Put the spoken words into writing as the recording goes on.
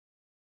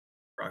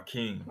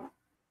Rakim.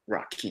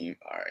 Rakim.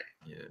 All right.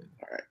 Yeah.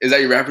 All right. Is that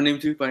your rapper name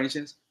too, by any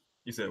chance?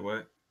 You said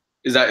what?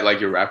 Is that like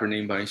your rapper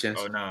name by any chance?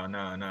 Oh no.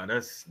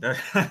 This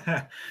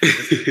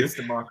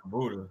the Mark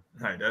Buddha.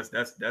 Like that's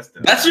That's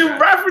the your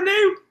rap. rapper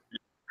name?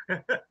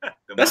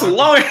 The That's a Mark.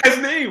 long ass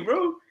name,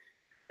 bro.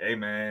 Hey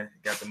man,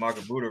 got the Mark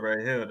Buddha right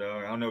here,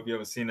 dog. I don't know if you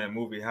ever seen that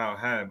movie How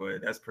High,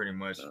 but that's pretty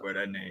much where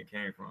that name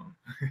came from.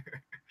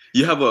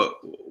 You have a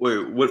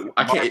wait. What?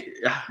 I Mark, can't.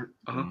 the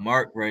Uh-huh.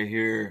 Mark right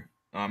here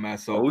on my Oh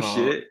so-called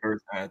shit.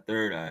 first eye,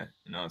 third eye.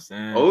 You know what I'm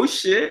saying? Oh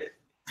shit.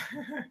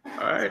 All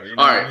right. So you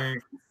know All what I right.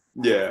 mean?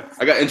 Yeah.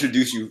 I gotta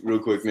introduce you real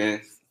quick,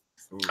 man.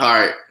 Ooh. All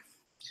right.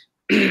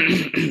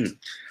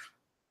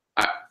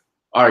 I,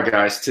 all right,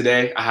 guys.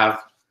 Today I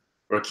have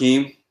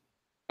Rakim.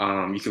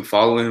 You can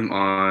follow him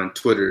on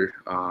Twitter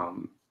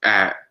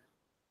at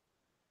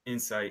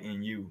Insight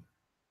in you.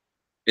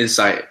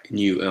 Insight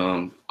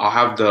You. I'll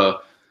have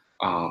the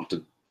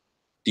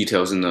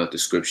details in the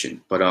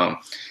description. But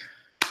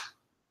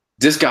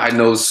this guy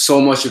knows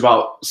so much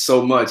about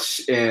so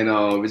much, and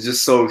it's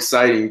just so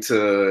exciting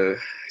to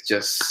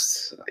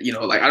just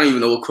like I don't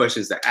even know what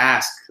questions to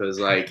ask because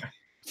like I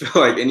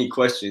feel like any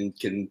question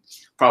can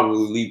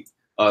probably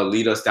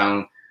lead us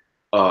down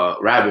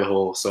rabbit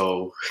hole.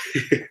 So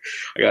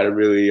I got to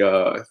really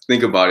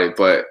think about it.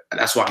 But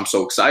that's why I'm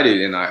so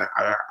excited, and I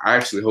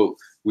actually hope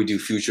we do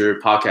future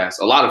podcasts,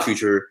 a lot of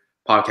future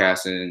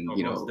podcasts, and Oh,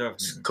 most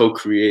definitely.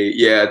 co-create,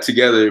 yeah,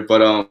 together.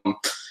 But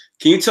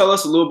can you tell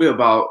us a little bit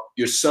about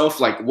yourself?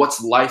 Like, what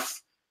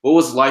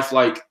was life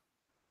like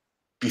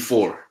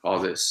before all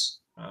this?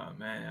 Oh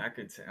man,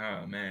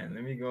 oh man,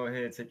 let me go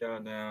ahead and take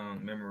y'all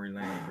down memory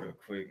lane real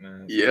quick,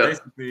 man. So Yeah,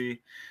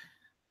 basically,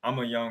 I'm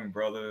a young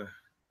brother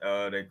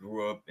that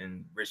grew up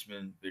in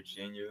Richmond,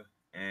 Virginia,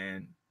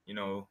 and you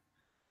know,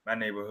 my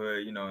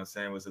neighborhood, you know what I'm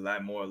saying, was a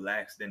lot more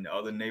lax than the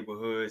other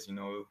neighborhoods. You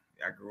know,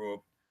 I grew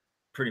up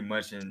pretty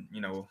much in,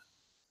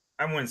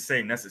 I wouldn't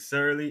say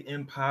necessarily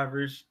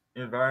impoverished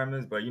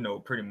environments, but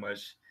pretty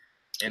much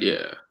in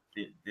yeah,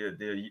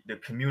 the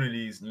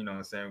communities, you know what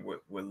I'm saying,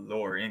 with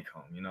lower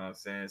income, you know what I'm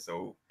saying?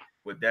 So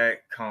with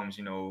that comes,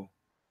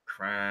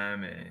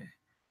 crime and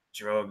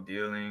drug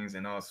dealings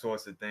and all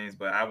sorts of things.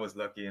 But I was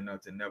lucky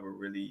enough to never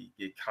really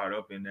get caught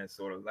up in that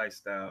sort of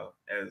lifestyle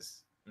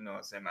as, you know what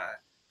I'm saying, my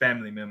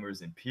family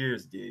members and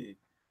peers did.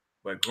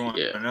 But growing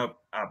yeah,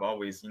 up, I've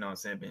always, you know what I'm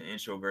saying, been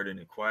introverted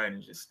and quiet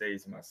and just stayed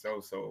to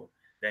myself. So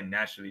that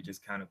naturally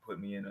just kind of put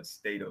me in a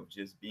state of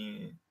just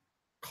being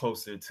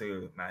closer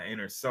to my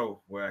inner self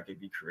where I could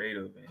be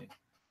creative. And,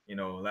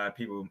 a lot of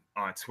people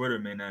on Twitter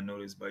may not know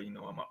this, but, I'm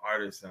an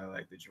artist. I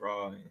like to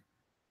draw and,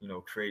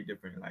 create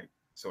different like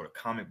sort of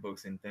comic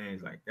books and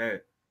things like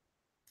that.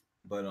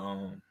 But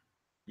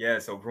yeah,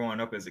 so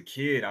growing up as a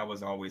kid, I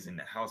was always in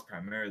the house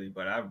primarily,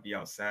 but I would be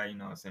outside, you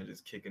know what I'm saying,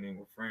 just kicking in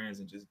with friends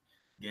and just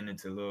getting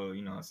into little,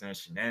 you know what I'm saying,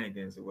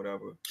 shenanigans or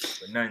whatever,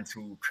 but nothing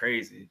too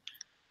crazy.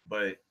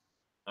 But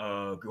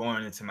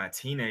going into my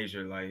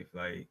teenager life,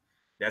 like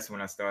that's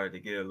when I started to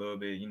get a little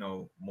bit,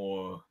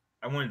 more,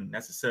 I wouldn't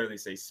necessarily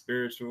say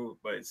spiritual,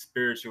 but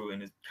spiritual in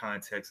the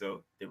context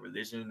of the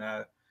religion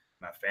that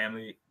my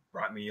family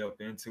brought me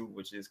up into,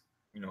 which is,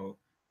 you know,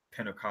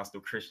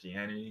 Pentecostal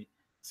Christianity.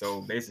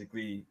 So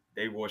basically,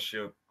 they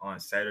worship on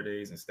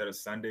Saturdays instead of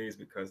Sundays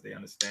because they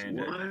understand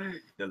that what?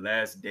 the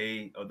last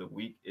day of the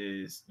week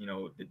is,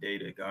 the day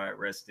that God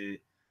rested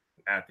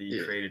after He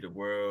Yeah, created the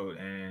world,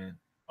 and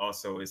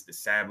also it's the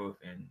Sabbath,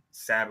 and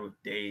Sabbath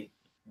day.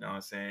 You know what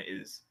I'm saying?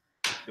 Is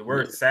the yeah.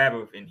 word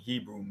Sabbath in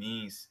Hebrew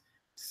means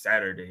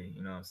Saturday.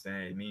 You know what I'm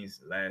saying? It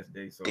means last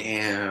day. So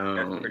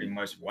that's pretty Damn.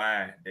 much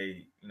why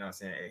they, what I'm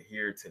saying,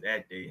 adhere to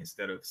that day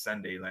instead of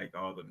Sunday like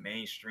all the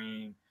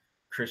mainstream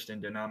Christian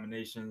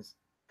denominations,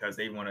 because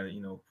they want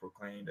to,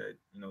 proclaim that,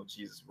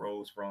 Jesus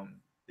rose from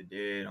the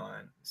dead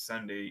on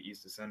Sunday,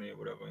 Easter Sunday, or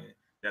whatever. And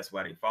that's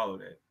why they follow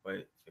that.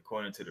 But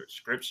according to the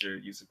scripture,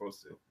 you're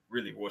supposed to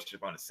really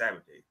worship on the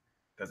Sabbath day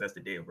because that's the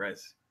day of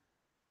rest.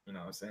 You know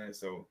what I'm saying?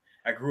 So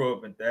I grew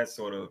up in that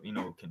sort of,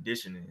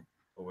 conditioning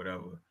or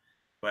whatever.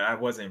 But I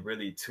wasn't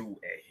really too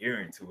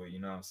adherent to it, you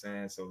know what I'm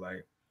saying? So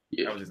like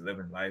Yeah, I was just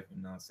living life,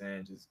 you know what I'm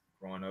saying? Just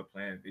growing up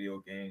playing video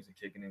games and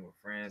kicking in with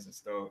friends and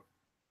stuff.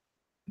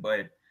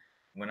 But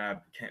when I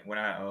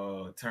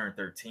turned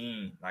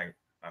 13, like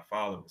my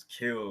father was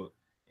killed,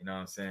 you know what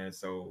I'm saying?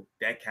 So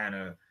that kind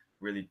of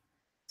really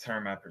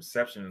turned my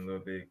perception a little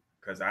bit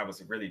because I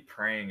was really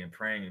praying and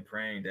praying and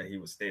praying that he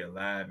would stay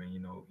alive, and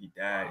he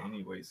died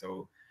anyway.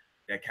 So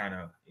that kind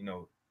of,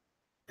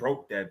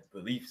 broke that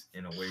belief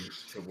in a way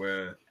to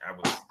where I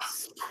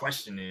was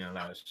questioning a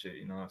lot of shit,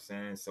 you know what I'm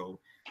saying? So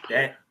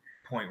yeah, that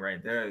point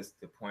right there is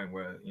the point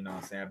where, what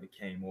I'm saying, I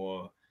became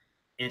more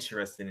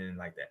interested in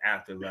like the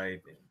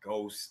afterlife and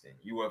ghosts and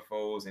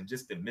UFOs and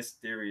just the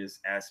mysterious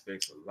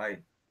aspects of life.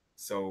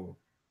 So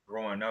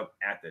growing up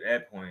after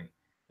that point,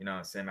 you know what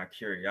I'm saying, my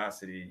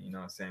curiosity, you know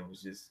what I'm saying,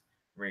 was just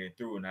ringing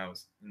through, and I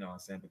was, you know what I'm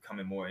saying,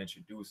 becoming more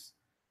introduced.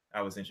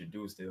 I was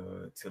introduced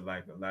to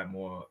like a lot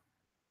more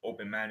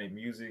open-minded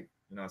music,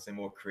 you know what I'm saying,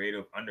 more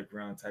creative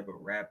underground type of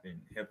rap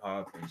and hip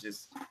hop and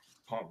just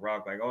punk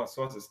rock, like all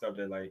sorts of stuff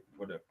that like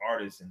where the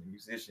artists and the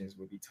musicians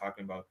would be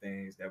talking about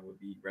things that would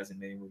be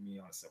resonating with me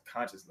on a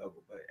subconscious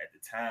level. But at the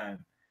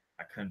time,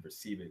 I couldn't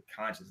perceive it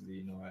consciously.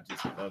 You know, I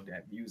just loved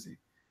that music.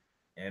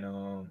 And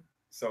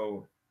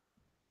so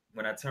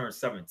when I turned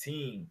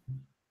 17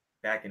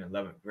 back in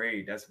 11th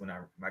grade, that's when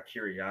my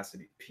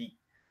curiosity peaked.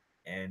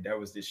 And there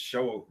was this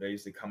show that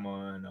used to come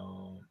on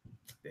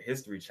the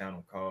History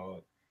Channel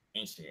called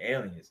Ancient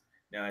Aliens.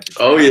 Now at the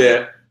Oh time,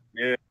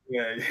 yeah.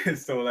 yeah, yeah.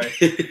 So like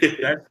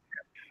that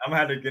I'm gonna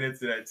have to get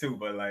into that too.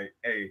 But like,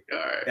 hey, All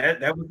right.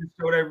 that was the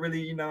show that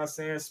really, you know what I'm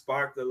saying,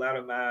 sparked a lot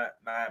of my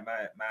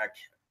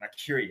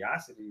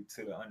curiosity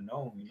to the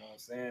unknown, you know what I'm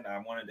saying? I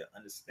wanted to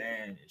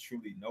understand and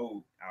truly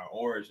know our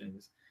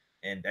origins.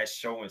 And that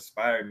show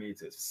inspired me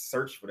to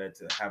search for that,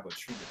 to have a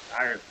true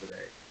desire for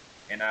that.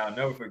 And I'll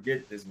never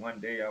forget this one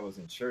day I was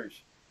in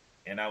church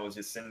and I was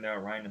just sitting there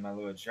writing in my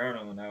little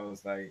journal and I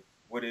was like,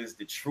 what is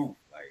the truth?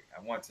 Like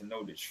I want to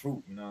know the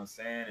truth, you know what I'm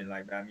saying? And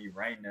like by me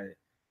writing that,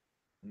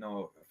 you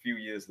know, a few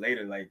years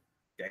later, like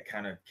that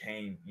kind of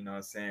came, you know what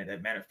I'm saying,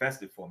 that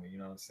manifested for me, you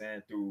know what I'm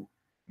saying, through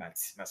my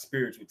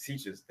spiritual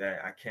teachers that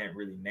I can't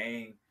really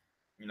name,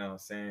 you know what I'm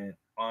saying,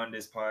 on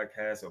this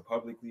podcast or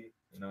publicly,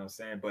 you know what I'm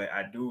saying, but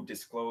I do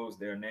disclose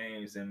their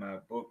names in my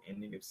book,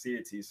 Ending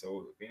Obscenity.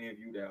 So if any of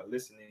you that are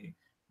listening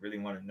really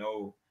want to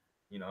know,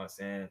 you know what I'm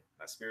saying,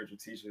 my spiritual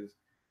teachers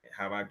and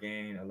how I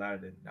gained a lot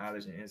of the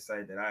knowledge and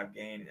insight that I've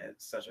gained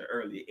at such an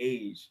early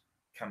age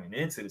coming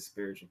into the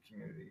spiritual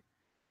community,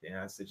 then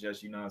I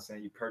suggest, you know what I'm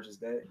saying, you purchase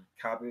that,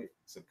 copy it,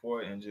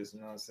 support, and just, you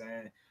know what I'm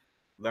saying,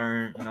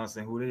 learn, you know what I'm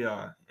saying, who they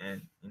are.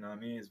 And, you know what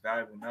I mean, it's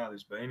valuable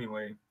knowledge. But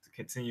anyway, to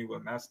continue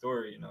with my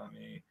story, you know what I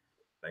mean,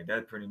 like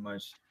that pretty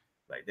much,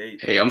 like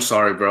Hey, I'm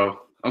sorry, bro.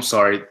 I'm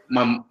sorry.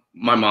 My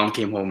mom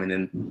came home and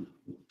then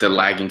the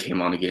lagging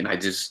came on again. I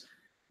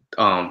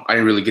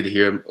didn't really get to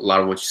hear a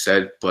lot of what you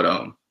said,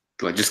 but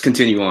like just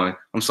continue on.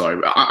 I'm sorry.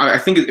 I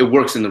think it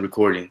works in the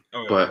recording,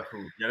 Oh, okay, but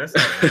cool. Yeah, that's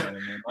all right,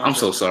 man. I'm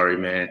so sorry,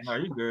 man. No,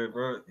 you good,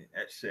 bro.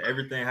 Shit,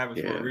 everything happens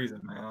for a Yeah. reason,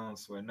 man. I don't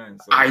swear nothing.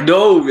 So I like,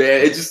 know,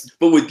 man. It just,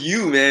 but with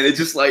you, man, it's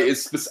just like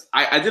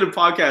I did a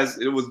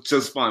podcast. It was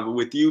just fine, but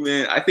with you,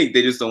 man, I think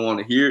they just don't want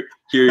to hear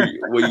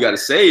what you got to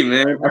say,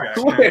 man. right, I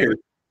swear.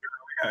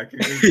 I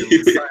can't get a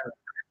little silent.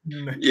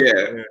 Yeah.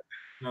 Yeah.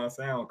 No, I'm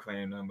saying I don't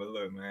claim nothing, but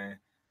look, man.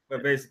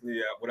 But basically,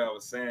 what I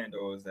was saying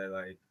though is that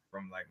like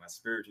from like my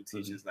spiritual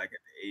Mhm. teachers, like at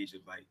the age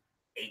of like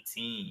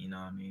 18, you know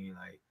what I mean?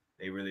 Like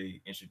they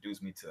really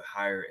introduced me to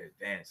higher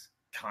advanced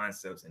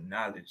concepts and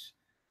knowledge.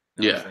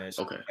 You know what I'm Yeah. saying?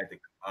 Shit Okay. like the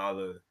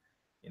Kabbalah,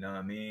 you know what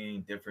I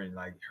mean? Different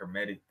like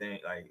hermetic thing,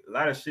 like a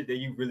lot of shit that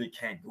you really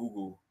can't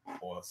Google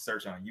or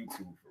search on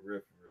YouTube for real,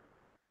 for real.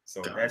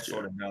 So that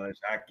sort Gotcha. of knowledge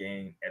I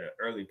gained at an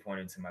early point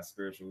into my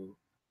spiritual,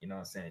 you know what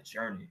I'm saying,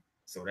 journey.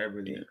 So that Yeah.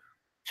 really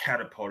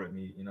catapulted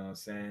me, you know what I'm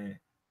saying?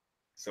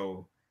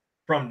 So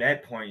from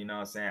that point, you know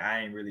what I'm saying,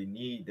 I ain't really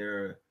need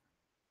their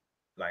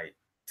like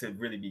to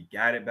really be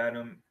guided by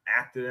them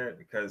after that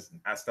because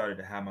I started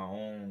to have my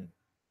own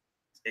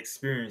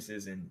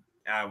experiences and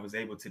I was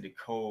able to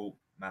decode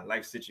my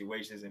life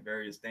situations and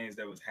various things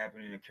that was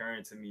happening and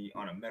occurring to me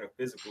on a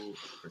metaphysical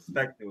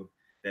perspective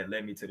that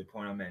led me to the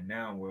point I'm at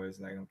now where it's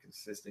like I'm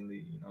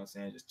consistently, you know what I'm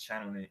saying, just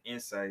channeling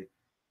insight,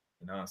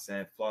 you know what I'm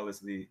saying,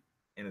 flawlessly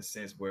in a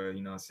sense where,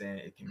 you know what I'm saying,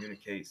 it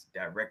communicates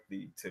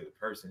directly to the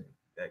person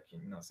that can,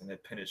 you know what I'm saying,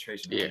 that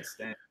penetration and Yeah.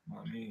 understand, you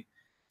know what I mean?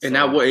 And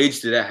at So what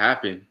age did that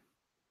happen?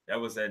 that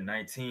was at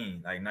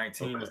 19. Like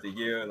 19 Okay. was the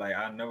year, like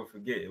I'll never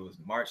forget. It was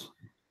March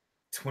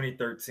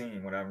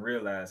 2013 when I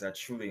realized I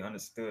truly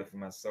understood for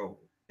myself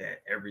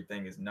that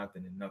everything is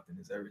nothing and nothing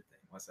is everything.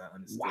 Once I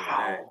understood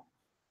that, Wow.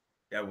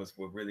 that was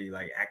what really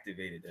like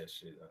activated that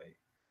shit. Like,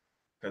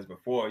 because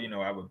before, you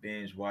know, I would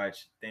binge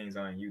watch things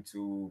on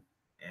YouTube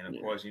and of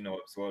Yeah. course, you know,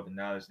 absorb the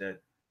knowledge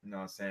that, you know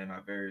what I'm saying, my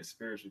various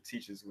spiritual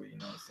teachers would, you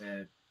know what I'm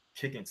saying,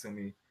 kicking to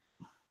me.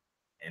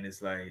 And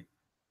it's like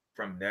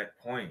from that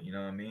point, you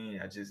know what I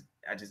mean?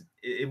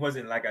 It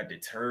wasn't like I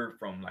deterred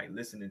from like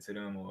listening to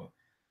them or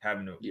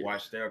having to Yeah.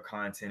 watch their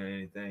content or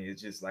anything. It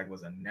just like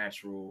was a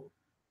natural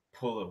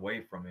pull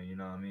away from it, you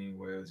know what I mean?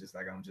 Where it was just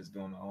like I'm just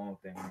doing my own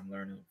thing. I'm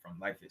learning from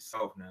life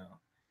itself now.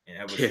 And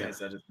ever Yeah.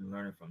 since I just been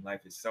learning from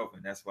life itself.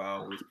 And that's why I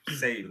always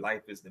say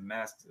life is the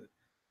master.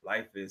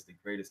 Life is the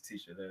greatest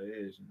teacher there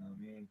is, you know what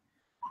I mean?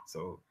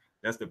 So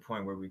that's the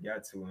point where we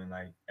got to. And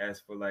like as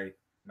for like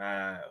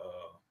my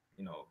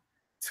you know,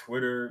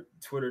 Twitter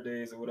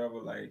days or whatever,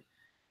 like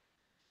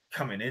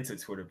coming into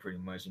Twitter pretty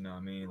much, you know what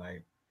I mean?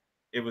 Like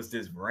it was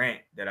this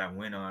rant that I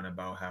went on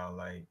about how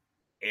like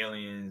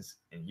aliens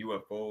and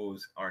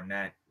UFOs are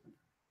not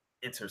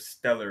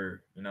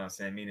interstellar, you know what I'm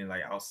saying? Meaning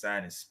like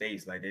outside in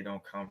space, like they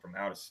don't come from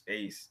outer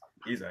space.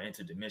 These are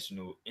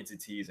interdimensional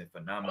entities and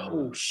phenomena.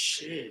 Oh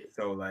shit.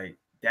 So like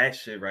that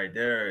shit right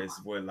there is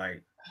what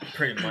like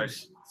pretty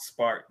much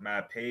sparked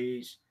my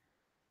page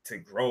to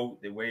grow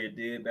the way it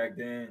did back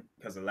then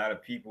because a lot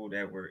of people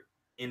that were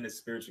in the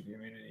spiritual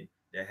community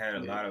that had a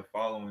Yeah. lot of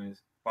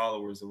followers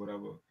or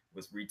whatever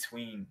was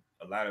retweeting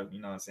a lot of, you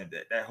know what I'm saying,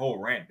 that whole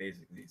rant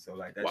basically. So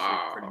like that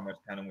shit pretty Wow. much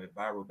kind of went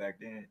viral back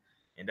then,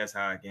 and that's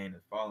how I gained a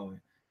following.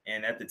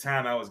 And at the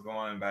time, I was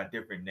going by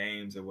different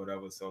names or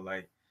whatever. So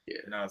like, Yeah.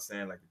 you know what I'm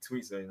saying, like the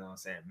tweets are, you know what I'm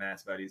saying,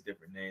 masked by these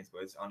different names,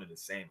 but it's under the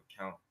same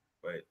account.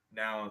 But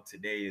now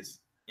today is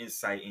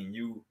Insight in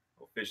You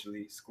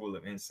officially, School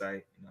of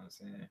Insight. You know what I'm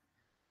saying?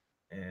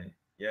 And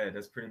yeah,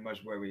 that's pretty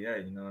much where we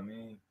at. You know what I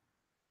mean?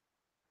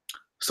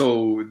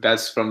 So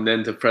that's from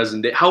then to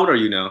present day. How old are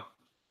you now?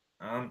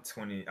 I'm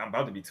 20. I'm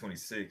about to be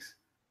 26.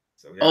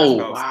 So yeah, that's Oh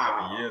about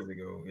 7 years wow.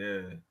 ago.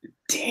 Yeah,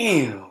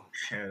 Damn.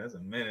 yeah, that's a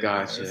minute,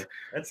 dog. Gotcha.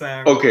 That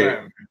time go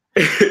Okay.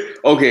 by.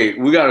 Okay,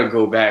 we gotta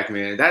go back,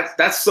 man.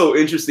 That's so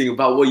interesting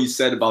about what you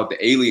said about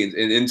the aliens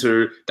and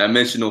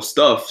interdimensional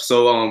stuff.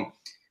 So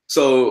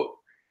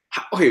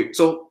okay,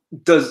 so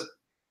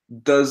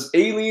does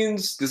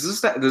aliens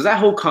does that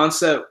whole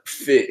concept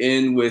fit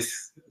in with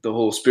the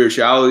whole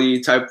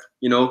spirituality type,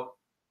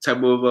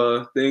 type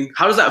of thing?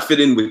 How does that fit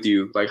in with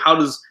you? Like, how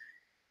does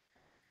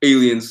See,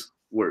 aliens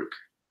work?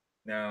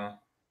 now,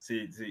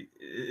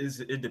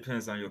 it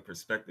depends on your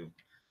perspective.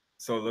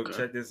 So look, Okay,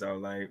 check this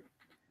out. Like,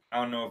 I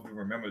don't know if you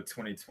remember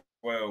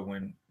 2012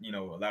 when, a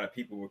lot of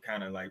people were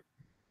kind of like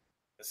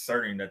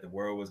asserting that the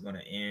world was going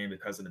to end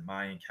because of the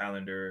Mayan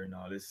calendar and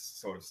all this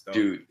sort of stuff.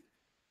 dude.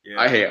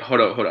 I Yeah. hate.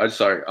 Hold up. I'm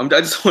sorry. I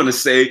just want to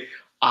say,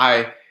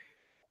 I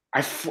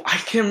I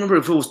can't remember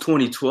if it was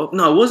 2012.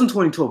 No, it wasn't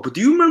 2012. But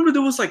do you remember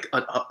there was like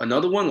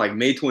another one, like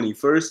May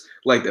 21st,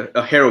 like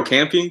a Harold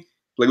camping,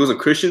 like it was a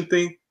Christian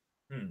thing.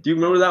 Do you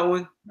remember No, that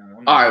one? no, I'm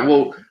All not right. familiar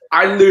Well, with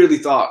I that. literally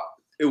thought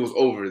it was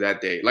over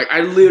that day. Like I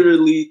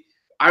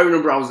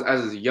remember I was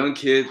as a young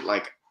kid,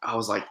 like I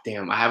was like,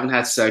 damn, I haven't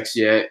had sex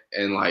yet,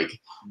 and like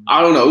I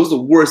Mhm. don't know, it was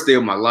the worst day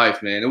of my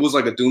life, man. It was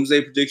like a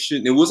doomsday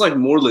prediction. It was like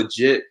more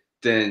legit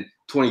than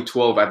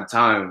 2012 at the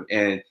time,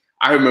 and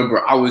I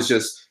remember I was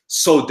just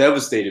so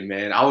devastated,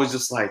 man. I was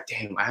just like,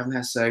 damn, I haven't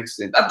had sex,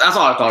 and that's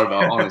all I thought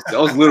about. Honestly, I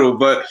was little,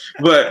 but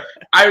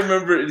I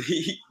remember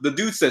the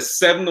dude said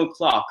 7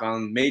 o'clock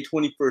on May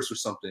 21st or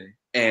something,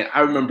 and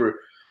I remember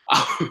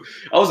I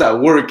was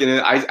at work and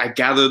then I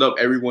gathered up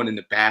everyone in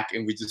the back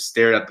and we just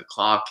stared at the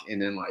clock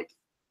and then like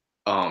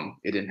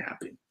it didn't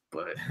happen.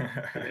 But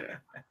yeah.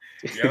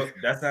 Yep,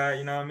 that's how,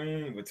 you know what I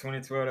mean. With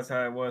 2012, that's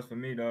how it was for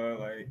me,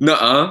 dog. Like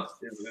Nuh-uh.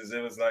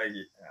 it was like,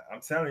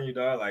 I'm telling you,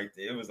 dog. Like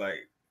it was like,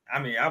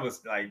 I mean, I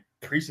was like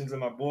preaching to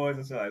my boys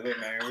and shit. Like, look,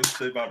 man, this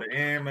shit about to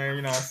end, man.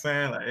 You know what I'm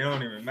saying? Like, it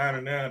don't even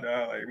matter now,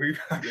 dog.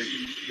 Like,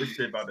 this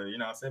shit about to, you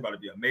know what I'm saying, about to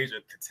be a major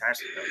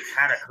catastrophe, a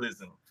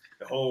cataclysm.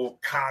 The whole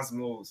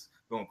cosmos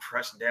gonna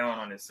crush down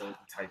on itself,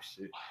 type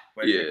shit.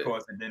 But of Yeah.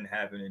 course, it didn't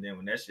happen. And then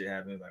when that shit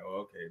happened, it's like,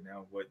 oh, okay,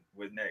 now what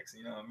next?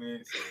 You know what I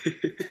mean? So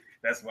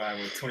that's why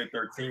when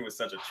 2013 was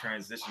such a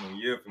transitional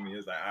year for me.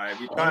 It's like, all right,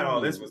 we thought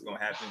all this Oh, was gonna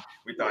happen.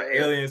 We thought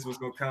yeah. aliens was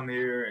gonna come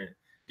here and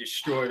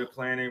destroy the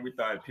planet. We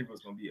thought people was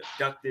gonna be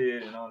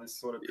abducted and all this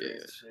sort of Yeah.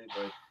 crazy shit.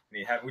 But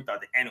we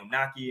thought the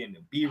Anunnaki and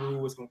the Biru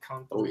was gonna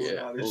come Oh through and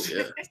yeah. all Oh this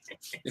yeah.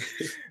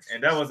 shit.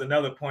 And that was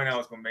another point I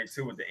was gonna make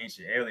too with the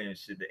ancient alien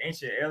shit. The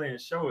ancient alien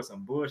show is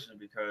some bullshit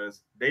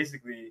because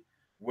basically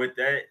with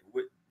that,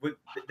 with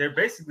they're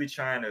basically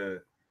trying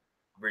to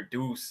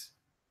reduce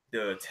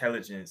the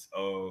intelligence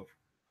of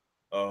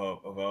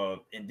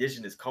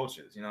indigenous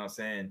cultures, you know what I'm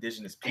saying?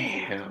 Indigenous peoples,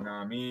 you Damn. know what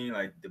I mean?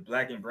 Like the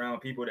black and brown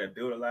people that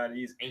built a lot of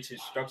these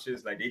ancient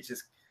structures, like they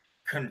just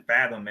couldn't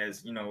fathom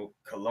as,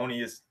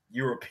 colonialist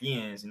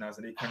Europeans,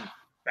 so they couldn't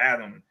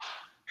fathom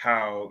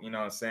how, you know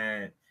what I'm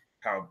saying,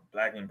 how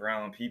black and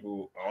brown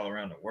people all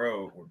around the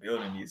world were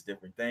building these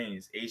different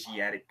things.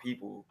 Asiatic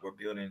people were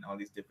building all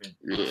these different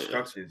Yeah.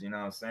 structures, you know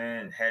what I'm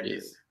saying? Had Yeah.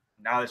 this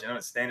knowledge and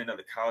understanding of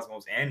the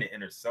cosmos and the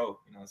inner self,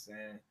 you know what I'm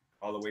saying?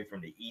 All the way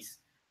from the east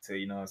to,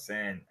 you know what I'm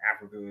saying,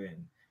 Africa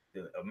and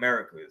the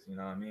Americas, you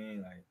know what I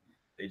mean? Like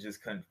they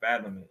just couldn't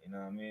fathom it, you know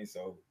what I mean?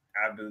 So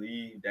I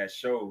believe that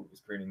show was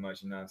pretty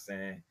much, you know what I'm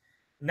saying,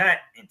 not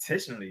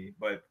intentionally,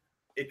 but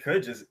it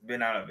could just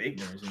been out of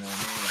ignorance, you know what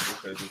I mean? Like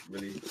they could just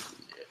really,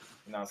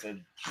 you know what I'm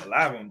saying, a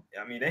lot of them,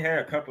 I mean, they had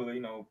a couple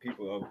of,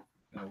 people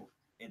of,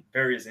 in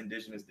various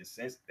indigenous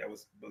descents that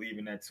was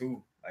believing that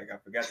too. Like I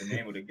forgot the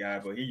name of the guy,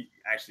 but he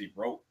actually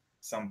wrote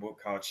some book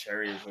called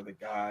Chariots of the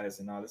Gods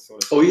and all this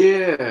sort of Oh stuff.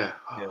 yeah.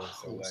 Yeah, Oh,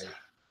 so what was like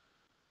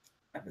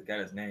I forgot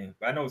his name,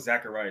 but I know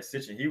Zachariah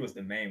Sitchin. He was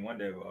the main one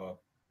that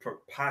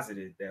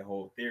posited that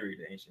whole theory,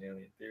 the ancient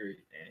alien theory,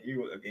 and he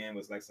again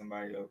was like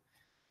somebody of,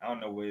 I don't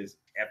know what his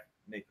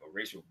ethnic or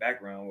racial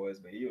background was,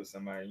 but he was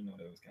somebody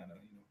that was kind of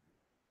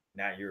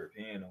not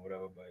European or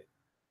whatever. But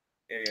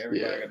hey, yeah.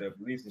 everybody got their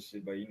beliefs and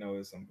shit, but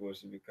it's some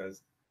bullshit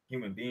because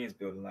human beings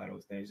build a lot of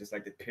those things, just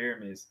like the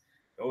pyramids.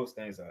 Those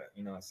things are,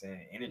 what I'm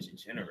saying, energy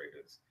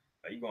generators.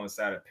 Like you go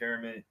inside a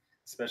pyramid,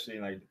 especially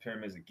like the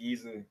pyramids of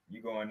Giza,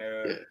 you go in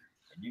there, Yeah.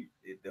 and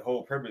the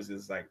whole purpose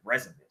is like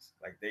resonance.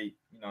 Like they,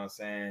 what I'm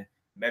saying,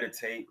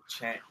 meditate,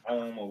 chant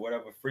om or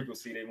whatever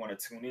frequency they want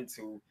to tune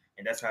into,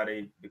 and that's how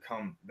they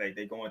become like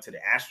they go into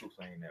the astral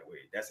plane that way.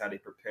 That's how they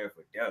prepare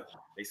for death.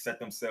 They set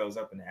themselves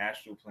up in the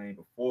astral plane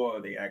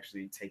before they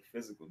actually take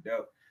physical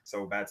death.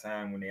 So by the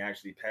time when they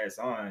actually pass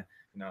on,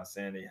 what I'm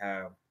saying, they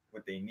have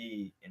what they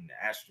need in the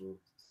astral.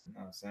 You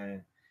know what I'm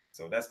saying?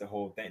 So that's the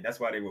whole thing. That's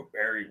why they were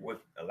buried with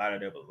a lot of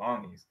their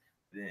belongings.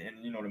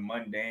 And the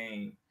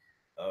mundane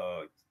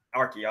uh,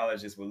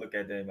 archaeologists would look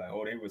at them like,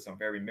 oh, they were some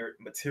very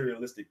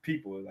materialistic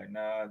people. Like,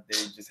 nah, they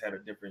just had a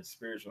different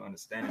spiritual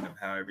understanding of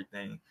how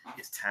everything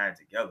is tied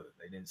together.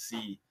 They didn't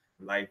see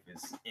life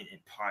as in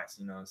parts.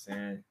 You know what I'm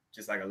saying?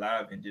 Just like a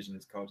lot of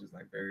indigenous cultures,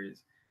 like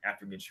various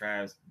African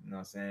tribes. You know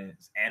what I'm saying?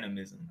 It's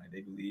animism. Like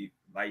they believe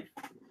life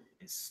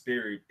and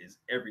spirit is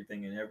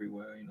everything and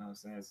everywhere. You know what I'm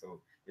saying?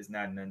 So it's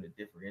not nothing to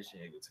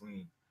differentiate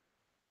between.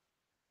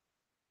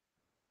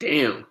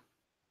 Damn.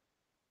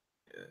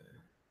 Yeah.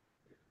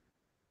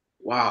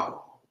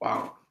 Wow.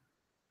 Wow.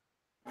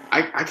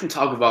 I can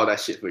talk about that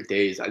shit for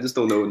days. I just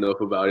don't know enough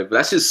about it, but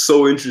that's just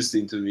so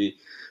interesting to me.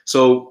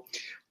 So,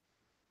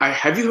 I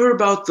have you heard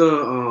about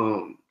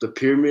the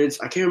pyramids?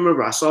 I can't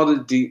remember. I saw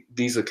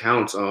these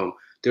accounts.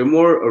 They're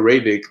more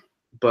Arabic,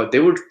 but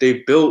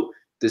they built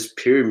this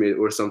pyramid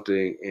or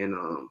something, and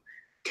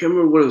can't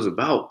remember what it was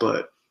about.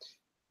 But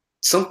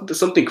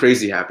something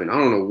crazy happened. I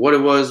don't know what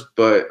it was,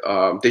 but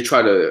they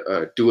tried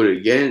to do it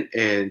again,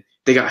 and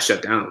they got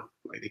shut down.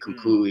 Like they Mm.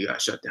 completely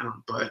got shut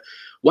down. But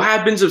what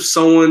happens if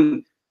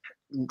someone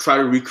try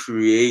to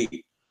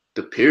recreate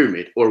the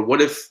pyramid, or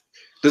what if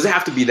does it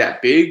have to be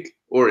that big,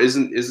 or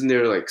isn't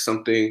there like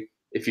something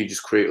if you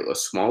just create a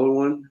smaller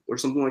one or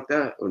something like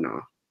that, or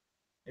no?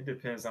 It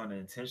depends on the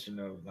intention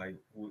of like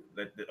who,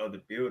 like the other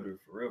builder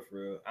for real, for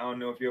real. I don't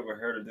know if you ever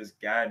heard of this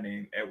guy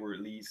named Edward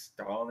Lee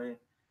Stalin.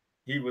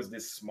 He was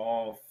this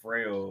small,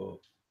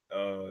 frail.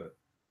 Uh,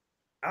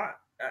 I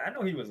I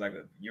know he was like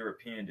a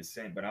European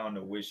descent, but I don't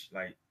know which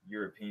like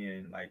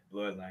European like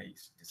bloodline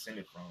he's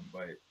descended from.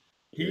 But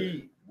Yeah.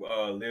 he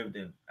lived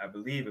in, I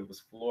believe it was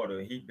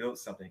Florida. He built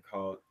something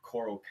called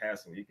Coral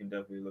Castle. You can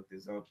definitely look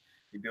this up.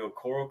 He built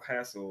Coral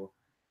Castle,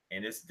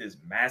 and it's this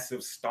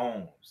massive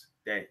stones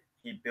that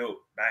he built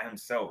by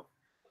himself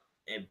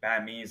and by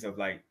means of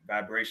like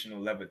vibrational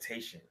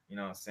levitation. You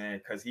know what I'm saying?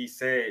 Because he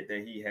said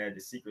that he had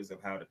the secrets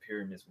of how the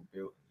pyramids were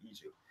built in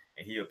Egypt,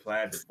 and he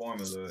applied the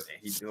formula and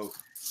he built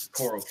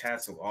Coral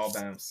Castle all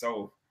by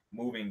himself,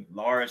 moving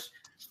large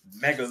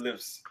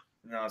megaliths.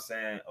 You know what I'm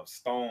saying? Of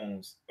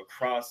stones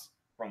across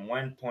from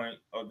one point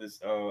of this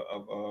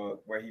of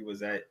where he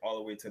was at all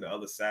the way to the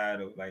other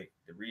side of like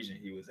the region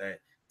he was at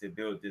to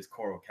build this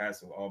Coral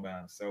Castle all by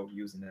himself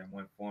using that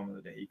one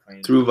formula that he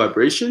claimed to Through be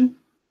vibration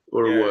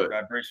or yeah, what?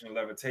 vibrational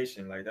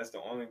levitation. Like that's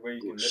the only way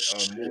you Oh, can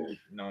shit. move,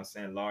 you know what I'm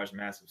saying, large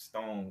massive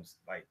stones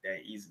like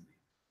that easily.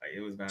 Like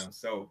it was by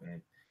himself.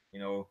 And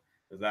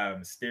there's a lot of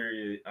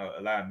mysterious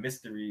a lot of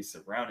mystery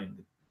surrounding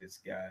this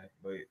guy.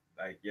 But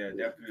like yeah,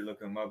 definitely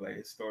look him up. Like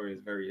his story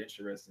is very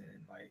interesting.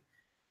 And like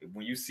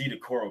when you see the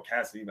Coral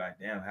Castle, you're like,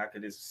 damn, how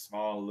could this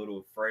small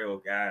little frail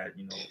guy,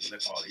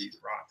 lift all these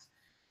rocks?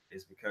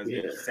 It's because he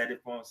Yeah. said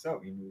it for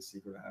himself. He knew the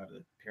secret of how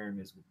the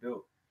pyramids were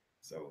built.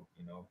 So,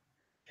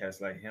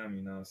 cats like him,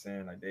 you know what I'm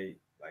saying? Like they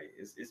like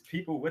it's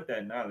people with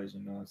that knowledge,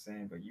 you know what I'm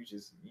saying? But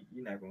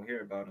you're not gonna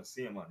hear about them,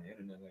 see them on the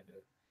internet like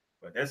that.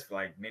 But that's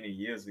like many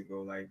years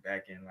ago, like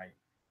back in like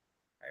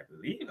I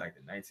believe like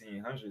the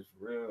 1900s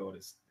for real, or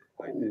this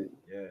like that. Oh.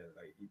 Yeah,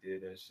 like he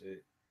did that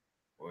shit,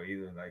 or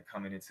either like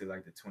coming into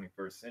like the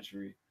 21st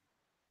century.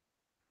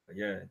 But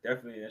yeah,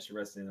 definitely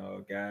interesting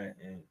guy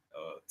and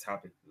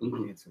topic to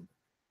look Mhm. into.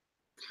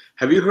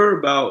 Have you heard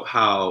about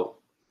how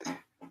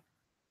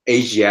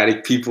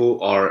Asiatic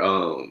people are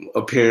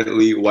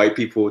apparently white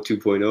people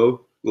 2.0?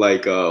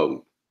 Like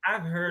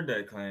I've heard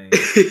that claim.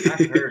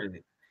 I've heard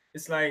it.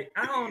 It's like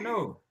I don't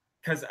know,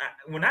 cause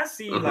when I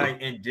see uh-huh.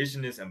 like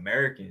indigenous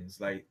Americans,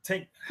 like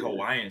take Yeah.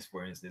 Hawaiians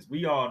for instance,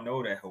 we all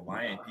know that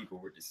Hawaiian people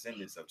were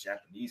descendants of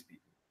Japanese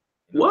people.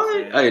 You know what I'm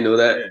What? saying? I didn't know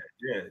that.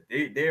 Yeah,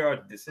 yeah. They are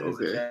descendants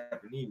of Okay.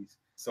 Japanese.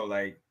 So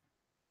like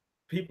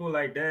people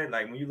like that,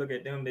 like when you look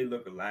at them, they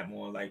look a lot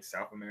more like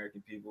South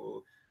American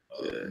people,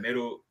 Yeah.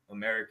 Middle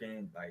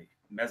American, like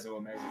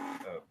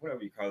Mesoamerican,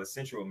 whatever you call it,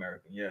 Central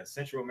American. Yeah,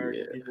 Central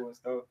American Yeah. people and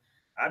stuff.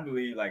 I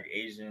believe like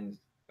Asians,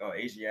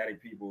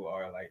 Asiatic people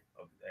are like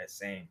of that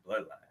same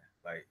bloodline.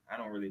 Like I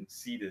don't really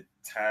see the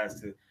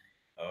ties to,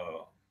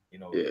 uh,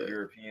 Yeah.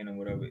 European and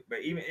whatever.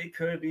 But even it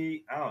could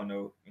be, I don't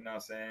know. You know what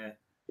I'm saying?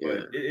 Yeah.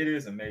 But it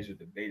is a major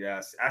debate.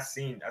 I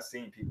seen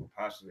people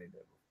postulate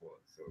that before.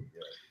 So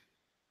yeah.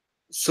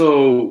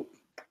 So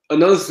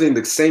another thing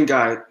the same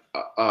guy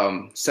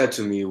said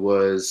to me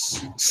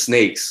was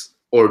snakes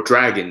or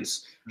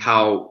dragons. Mm-hmm.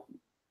 How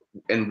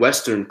in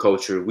Western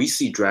culture we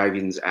see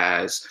dragons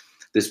as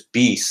this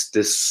beast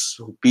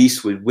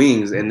with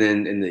wings, and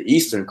then in the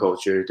Eastern Mm-hmm.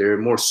 culture they're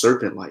more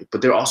serpent-like,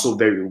 but they're also Mm-hmm.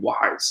 very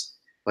wise.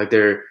 Like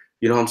they're,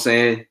 you know what I'm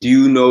saying? Do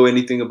you know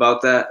anything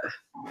about that?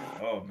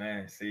 Oh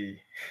man, see,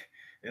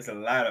 it's a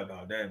lot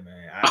about that,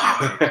 man.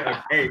 I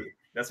like, hey,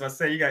 that's what I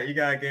say. You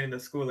gotta get in the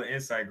School of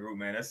Insight group,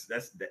 man.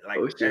 Like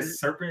Oh that's shit!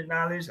 serpent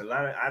knowledge. A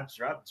lot of I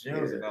dropped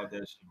gems Yeah. about that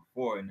shit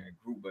before in that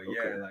group, but Okay.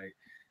 yeah, like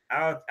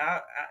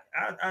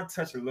I'll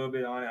touch a little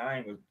bit on it. I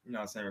ain't gonna,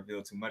 what I'm saying,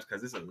 reveal too much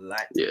because there's a lot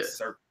to the Yeah.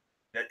 serpent.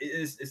 that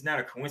it's not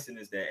a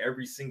coincidence that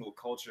every single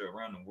culture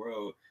around the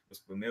world was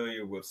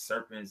familiar with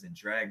serpents and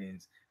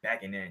dragons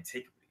back in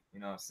antiquity. You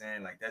know what I'm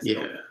saying? Like that's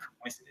no Yeah.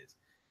 coincidence.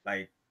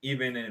 Like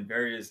even in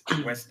various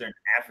Western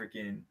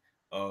African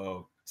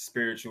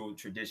spiritual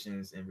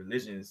traditions and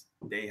religions,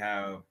 they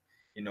have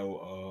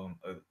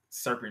a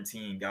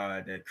serpentine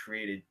god that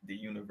created the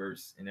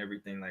universe and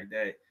everything like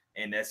that.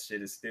 And that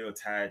shit is still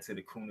tied to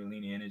the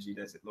Kundalini energy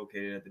that's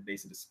located at the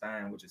base of the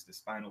spine, which is the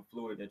spinal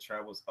fluid that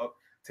travels up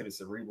to the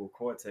cerebral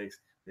cortex,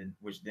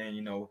 which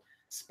then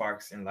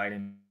sparks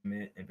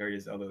enlightenment and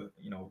various other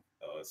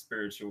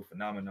spiritual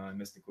phenomena and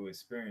mystical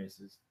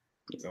experiences.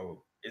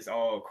 So it's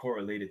all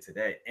correlated to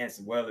that, as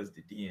well as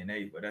the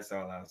DNA. But that's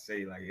all I'll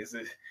say. Like that's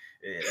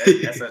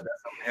some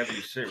heavy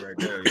shit right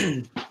there,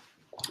 yo.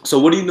 So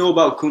what do you know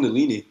about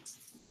Kundalini?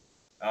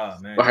 Oh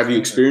man, Or have you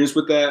experienced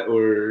with that?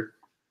 Or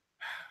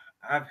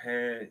I've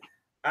had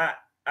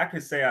I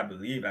could say I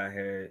believe I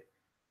had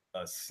a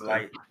okay.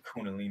 slight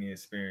Kundalini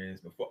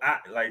experience before. I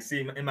like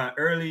see in my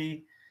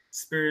early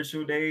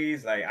spiritual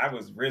days, like I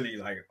was really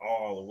like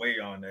all the way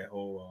on that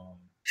whole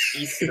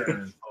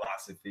Eastern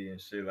philosophy and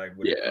shit. Like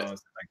when it Yeah,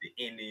 comes to like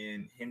the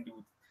Indian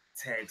Hindu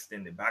text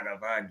and the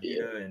Bhagavad yeah,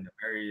 Gita and the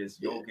various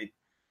yeah. yogic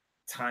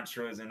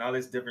tantras and all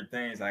these different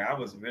things. Like I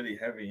was really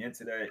heavy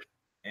into that,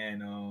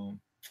 and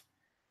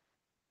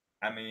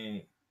I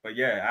mean, but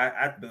yeah,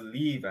 I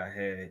believe I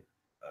had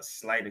a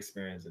slight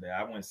experience of that.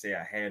 I wouldn't say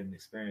I had an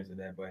experience of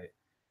that, but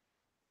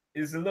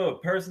it's a little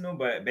personal.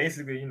 But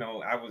basically,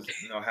 I was,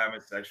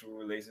 having sexual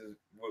relations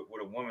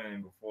with a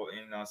woman before,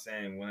 you know what I'm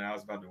saying, when I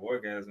was about to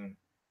orgasm.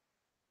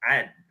 I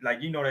had,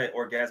 like, that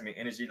orgasmic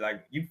energy,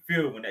 like you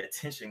feel when that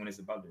tension when it's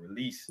about to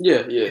release,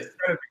 Yeah, yeah,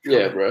 instead of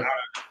yeah, coming bro.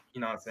 out,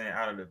 you know what I'm saying,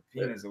 out of the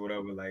Yeah. penis or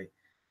whatever, like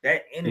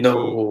that energy,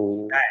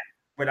 No. that,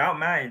 without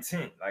my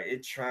intent, like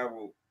it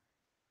traveled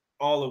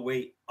all the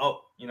way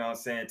up, you know what I'm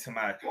saying, to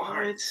my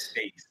heart What?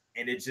 space.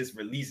 And it just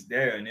released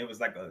there. And it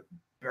was like a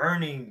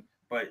burning,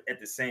 but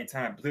at the same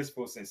time,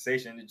 blissful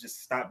sensation. It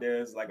just stopped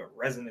there. It's like a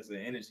resonance of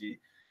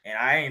energy. And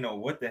I ain't know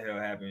what the hell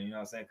happened, you know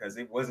what I'm saying? Because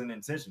it wasn't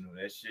intentional.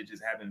 That shit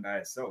just happened by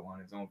itself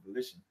on its own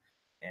volition.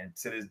 And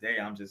to this day,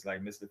 I'm just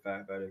like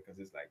mystified by it because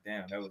it's like,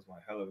 damn, that was one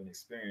hell of an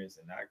experience.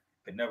 And I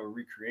could never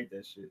recreate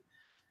that shit.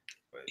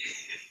 But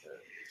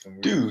some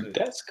real Dude, shit.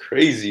 that's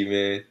crazy,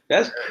 man.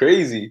 That's Yeah.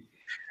 crazy.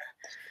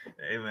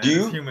 Hey, Do man, this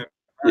you? human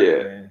body,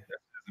 Yeah. man,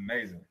 that's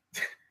amazing.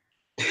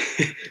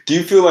 Do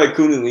you feel like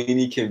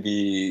Kundalini can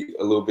be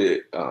a little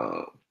bit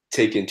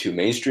taken to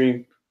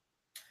mainstream?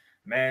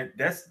 Man,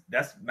 that's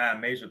my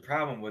major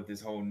problem with this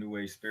whole new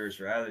age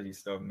spirituality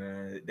stuff,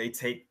 man. They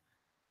take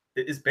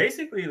it's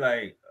basically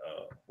like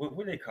what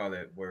do they call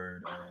that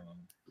word?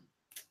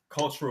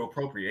 Cultural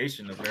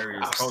appropriation of I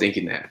various was cultures.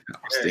 thinking that. I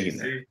was Yeah, you thinking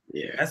that. see,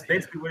 Yeah, that's yeah,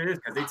 basically what it is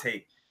because they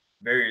take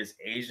various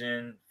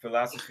Asian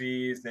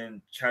philosophies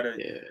and try to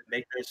yeah.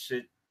 make that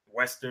shit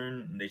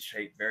Western, and they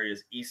take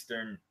various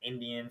Eastern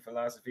Indian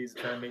philosophies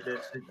and try to make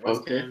that shit Okay.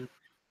 Western.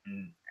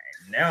 And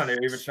now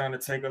they're even trying to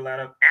take a lot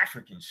of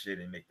African shit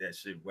and make that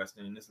shit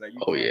Western. And it's like you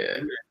Oh can't yeah,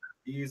 do that.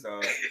 These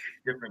are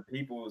different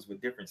peoples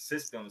with different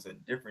systems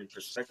and different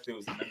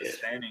perspectives and yeah.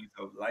 understandings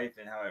of life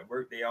and how it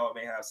works. They all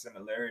may have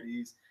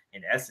similarities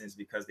in essence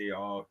because they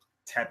all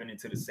tapping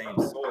into the same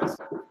source,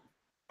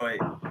 but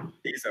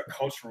these are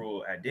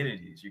cultural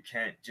identities. You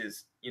can't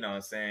just, you know what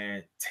I'm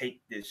saying,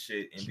 take this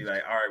shit and be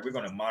like, all right, we're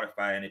gonna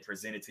modify it and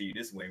present it to you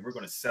this way. We're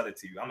gonna sell it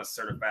to you. I'm a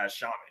certified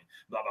shaman,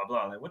 blah blah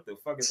blah. Like, what the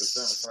fuck is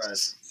a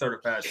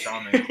certified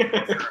shaman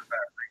or certified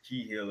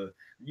key healer?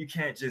 You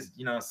can't just,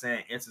 you know what I'm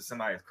saying, enter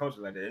somebody's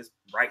culture like that. It's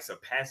rites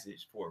of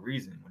passage for a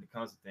reason when it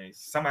comes to things.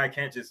 Somebody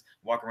can't just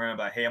walk around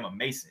like, hey, I'm a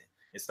Mason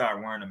and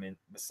start wearing them in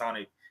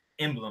Masonic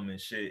emblem and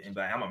shit and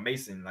be like, I'm a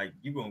Mason. Like,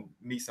 you gonna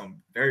meet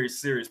some very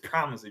serious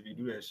problems if you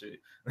do that shit.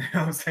 You know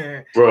what I'm saying?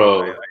 Like,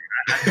 Bro.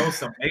 I know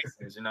some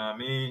Masons, you know what I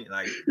mean?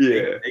 Like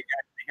Yeah. they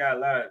got a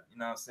lot of, you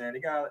know what I'm saying? They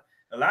got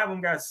a lot of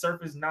them got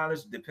surface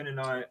knowledge depending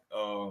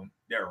on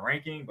their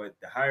ranking, but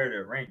the higher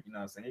their rank, you know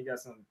what I'm saying? They got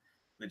some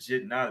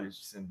legit knowledge,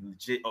 some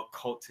legit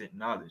occulted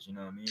knowledge, you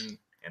know what I mean?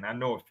 And I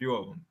know a few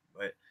of them,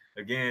 but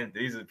again,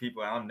 these are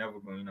people I'm never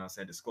going, you know what I'm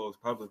saying, disclose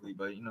publicly,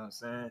 but you know what I'm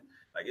saying?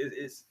 Like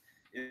it's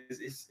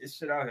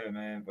shit out here,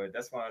 man. But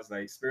that's why it's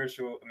like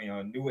spiritual. I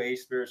mean, new age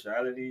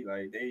spirituality.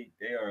 Like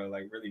they are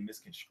like really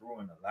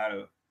misconstruing a lot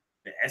of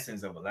the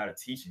essence of a lot of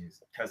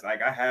teachings. Because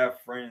like I have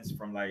friends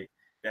from like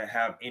that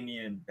have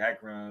Indian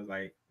backgrounds,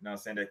 like you know what I'm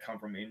saying, that come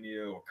from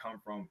India or come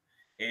from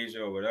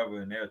Asia or whatever,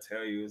 and they'll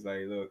tell you it's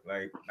like, look,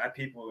 like my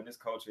people in this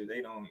culture,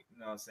 they don't, you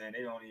know what I'm saying,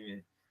 they don't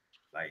even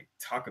like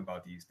talk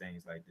about these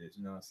things like this.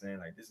 You know what I'm saying?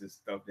 Like this is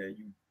stuff that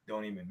you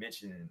don't even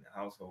mention in the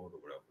household or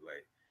whatever.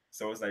 Like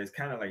so it's like it's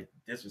kind of like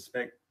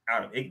disrespect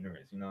out of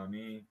ignorance, you know what I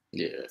mean?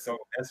 Yeah. So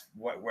that's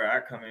where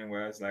I come in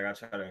where it's like I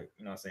try to,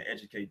 you know what I'm saying,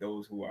 educate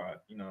those who are,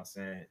 you know what I'm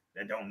saying,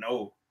 that don't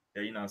know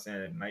that, you know what I'm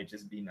saying, it might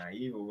just be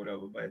naive or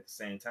whatever. But at the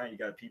same time, you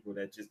got people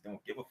that just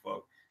don't give a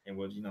fuck and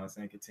will, you know what I'm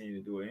saying, continue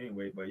to do it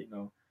anyway. But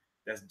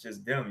that's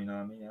just them, you know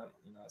what I mean? You know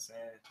what I'm saying?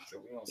 So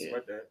we don't Yeah.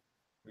 sweat that.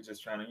 We're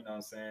just trying to, you know what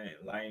I'm saying,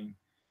 enlighten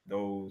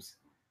those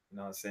you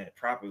know what I'm saying,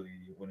 properly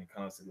when it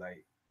comes to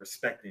like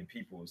respecting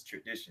people's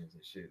traditions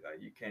and shit.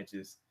 Like you can't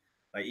just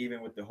like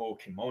even with the whole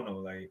kimono,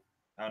 like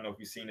I don't know if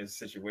you've seen this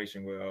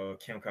situation where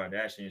Kim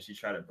Kardashian, she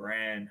tried to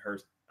brand her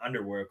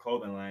underwear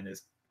clothing line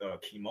as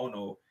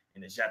kimono,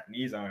 and the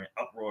Japanese are in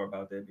uproar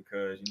about that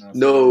because you know what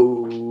I'm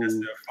saying that's No.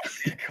 their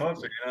fucking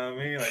culture. You know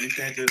what I mean? Like you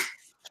can't just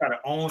try to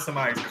own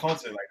somebody's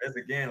culture. Like that's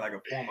again like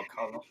a form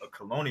of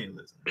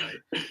colonialism.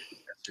 Like that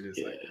shit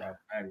is like Yeah.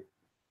 problematic.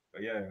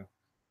 But yeah,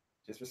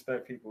 just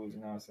respect people's, you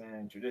know what I'm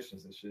saying,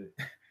 traditions and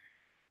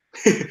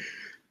shit.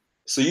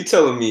 So you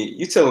telling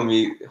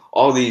me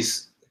all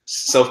these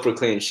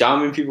self-proclaimed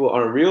shaman people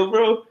aren't real,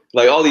 bro?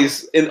 Like all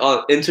these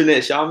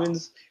internet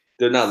shamans,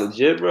 they're not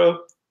legit, bro.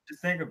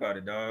 Just think about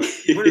it, dog.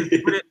 What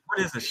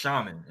is a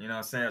shaman? You know what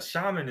I'm saying? A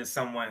shaman is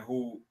someone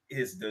who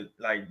is the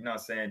like, you know what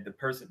I'm saying, the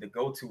person, the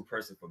go-to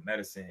person for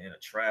medicine in a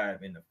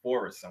tribe in the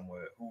forest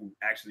somewhere who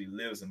actually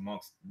lives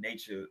amongst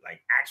nature,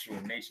 like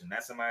actual nature.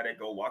 Not somebody that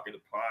go walk in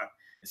the park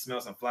and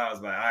smell some flowers,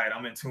 like, all right,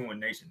 I'm in tune with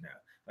nature now.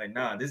 Like,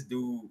 nah, this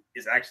dude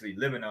is actually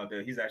living out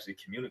there. He's actually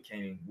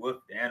communicating with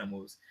the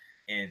animals.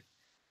 And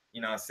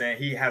you know what I'm saying?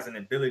 He has an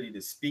ability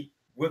to speak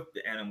with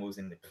the animals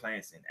and the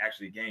plants and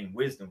actually gain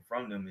wisdom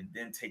from them and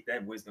then take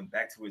that wisdom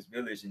back to his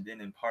village and then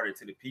impart it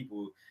to the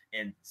people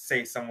and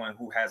say someone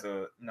who has a,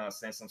 you know what I'm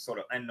saying, some sort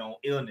of unknown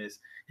illness,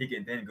 he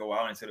can then go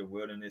out into the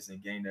wilderness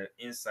and gain that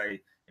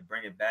insight and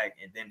bring it back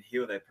and then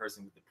heal that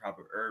person with the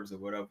proper herbs or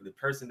whatever. The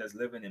person that's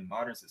living in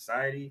modern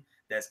society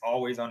that's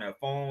always on their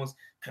phones,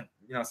 you know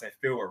what I'm saying,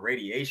 filled with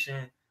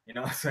radiation, you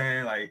know what I'm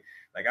saying? Like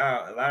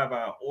a lot of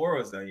our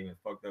auras are even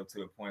fucked up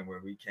to a point where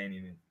we can't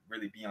even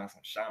really be on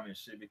some shaman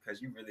shit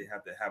because you really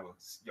have to have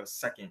your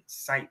second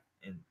sight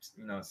and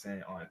you know what I'm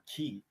saying on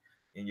key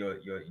and your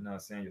you know what I'm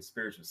saying your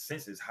spiritual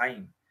senses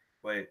heightened.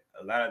 But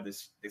a lot of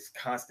this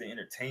constant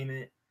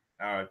entertainment,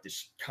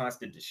 this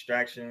constant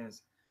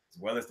distractions, as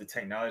well as the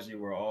technology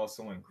we're all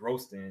so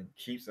engrossed in,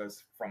 keeps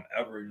us from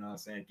ever, you know what I'm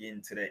saying,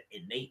 getting to that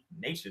innate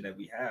nature that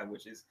we have,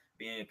 which is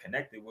being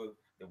connected with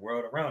the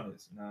world around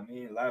us. You know what I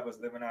mean? A lot of us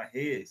live in our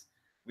heads.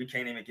 We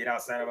can't even get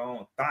outside of our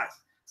own thoughts.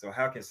 So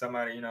how can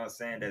somebody, you know what I'm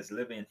saying, that's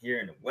living here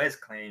in the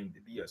West claim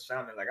to be a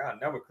shaman? Like I'll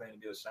never claim to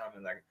be a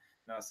shaman. Like,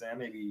 you know what I'm saying? I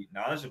may be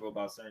knowledgeable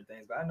about certain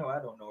things, but I know I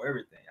don't know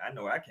everything. I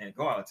know I can't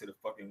go out into the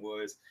fucking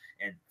woods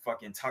and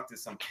fucking talk to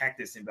some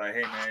cactus and be like,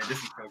 hey man,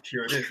 this is gonna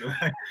cure this.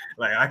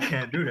 Like I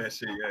can't do that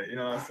shit yet. You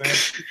know what I'm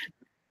saying?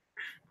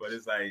 But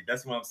it's like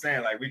that's what I'm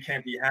saying. Like we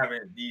can't be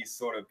having these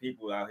sort of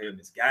people out here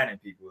misguiding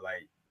people.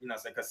 Like, you know what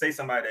I'm saying? Cause say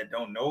somebody that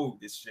don't know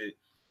this shit,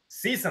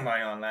 see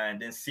somebody online,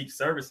 then seek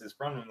services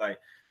from them. Like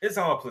it's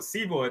all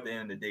placebo at the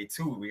end of the day,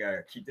 too. We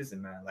gotta keep this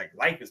in mind. Like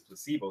life is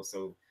placebo.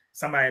 So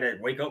somebody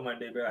that wake up one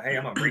day be like, hey,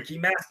 I'm a Reiki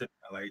master.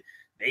 Like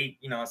they,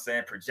 you know what I'm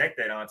saying, project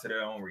that onto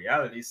their own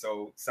reality.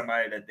 So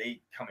somebody that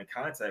they come in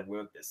contact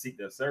with that seek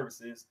their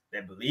services,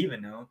 that believe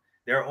in them,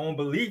 their own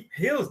belief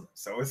heals them.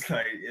 So it's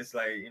like,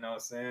 you know what I'm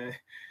saying?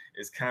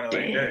 It's kind of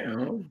like that.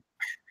 Damn.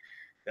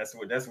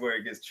 That's where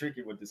it gets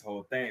tricky with this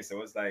whole thing.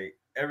 So it's like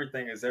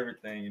everything is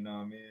everything, you know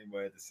what I mean?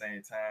 But at the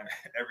same time,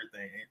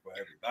 everything ain't for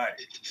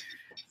everybody.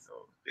 So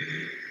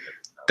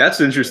That's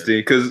yeah, interesting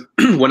because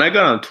when I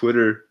got on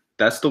Twitter,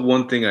 that's the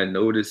one thing I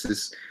noticed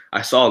is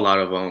I saw a lot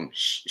of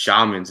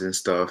shamans and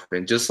stuff,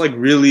 and just like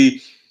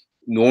really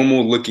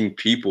normal looking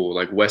people,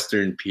 like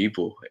Western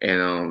people,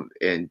 and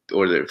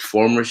or they're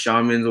former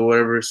shamans or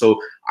whatever.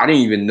 So I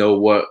didn't even know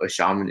what a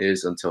shaman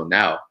is until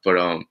now.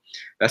 But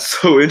that's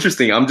so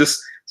interesting.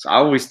 So I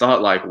always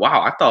thought like,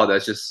 wow, I thought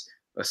that's just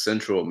a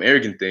Central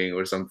American thing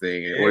or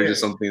something, or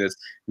just yeah. something that's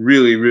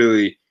really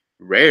really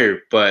rare.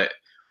 But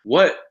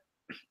what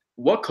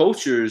what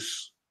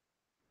cultures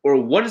or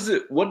what does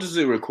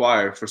it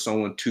require for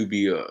someone to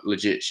be a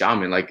legit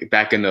shaman, like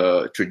back in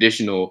the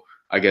traditional,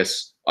 I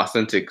guess,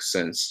 authentic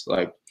sense?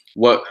 Like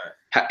what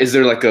is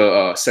there like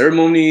a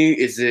ceremony?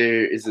 Is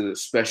it a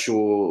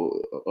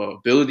special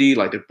ability,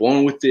 like they're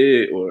born with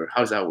it, or how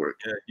does that work?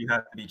 Yeah, you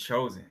have to be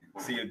chosen.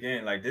 See,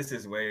 again, like this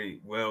is way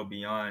well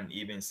beyond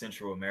even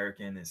Central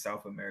American and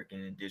South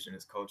American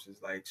indigenous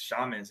cultures. Like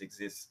shamans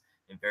exist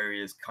in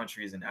various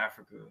countries in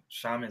Africa.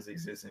 Shamans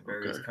exist in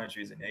various Okay,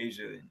 countries in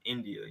Asia and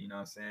India. You know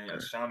what I'm saying? A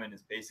okay. shaman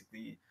is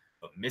basically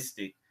a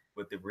mystic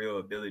with the real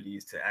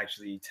abilities to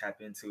actually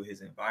tap into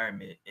his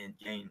environment and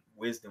gain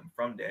wisdom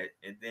from that,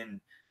 and then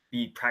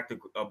be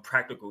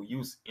practical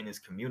use in his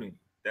community.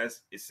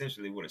 That's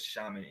essentially what a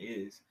shaman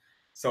is.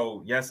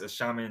 So yes, a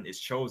shaman is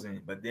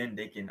chosen, but then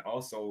they can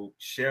also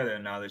share their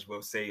knowledge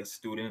with, say, a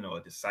student or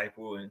a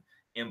disciple, and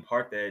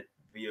impart that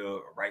via a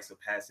rites of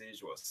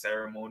passage or a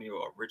ceremony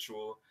or a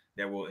ritual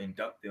that will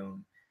induct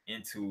them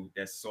into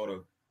that sort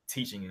of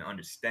teaching and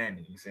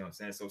understanding. You see what I'm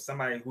saying? So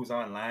somebody who's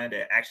online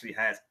that actually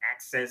has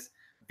access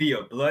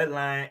via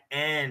bloodline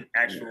and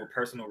Yeah, actual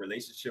personal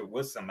relationship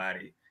with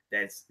somebody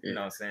that's, you yeah.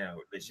 know what I'm saying, a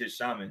legit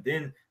shaman,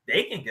 then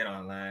they can get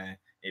online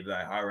and be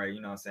like, all right,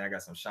 you know what I'm saying, I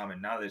got some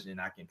shaman knowledge and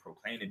I can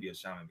proclaim to be a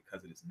shaman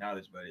because of this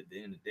knowledge. But at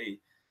the end of the day,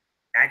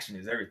 action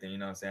is everything, you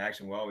know what I'm saying?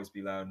 Action will always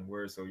be louder than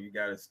words. So you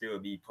gotta still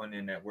be putting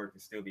in that work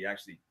and still be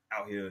actually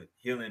out here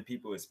healing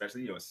people,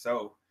 especially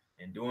yourself,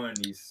 and doing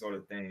these sort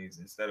of things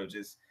instead of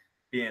just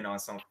being on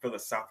some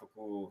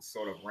philosophical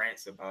sort of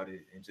rants about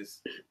it and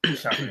just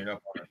chopping it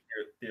up on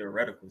a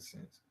theoretical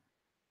sense.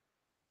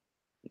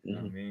 You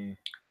know what I Mhm. mean?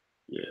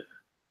 Yeah.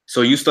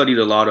 So you studied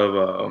a lot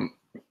of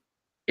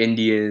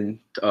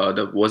Indian.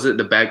 The was it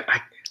the bag?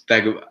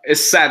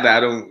 It's sad that I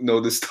don't know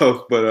this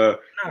stuff, but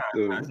Nah,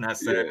 it's not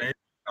sad, yeah. man.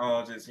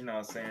 All just, you know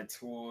what I'm saying,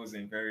 tools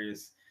and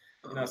various,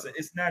 you know what I'm saying,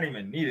 it's not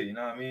even needed, you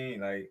know what I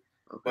mean? Like,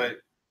 Okay.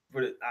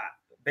 but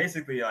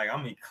basically, like,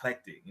 I'm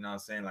eclectic, you know what I'm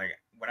saying? Like,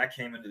 when I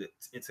came into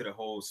the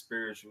whole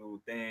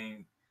spiritual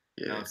thing,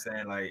 you know what Yeah. I'm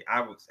saying? Like,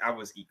 I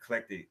was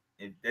eclectic.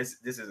 And this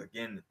is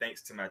again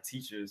thanks to my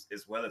teachers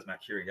as well as my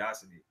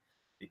curiosity,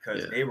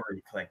 because Yeah. they were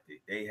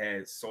eclectic. They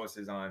had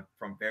sources on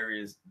from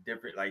various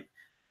different like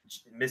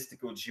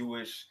mystical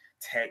Jewish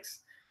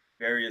texts,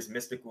 various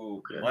mystical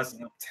Okay.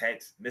 Muslim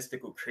texts,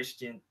 mystical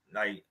Christian,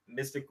 like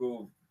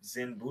mystical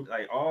Zen, Buddha,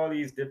 like all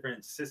these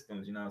different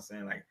systems, you know what I'm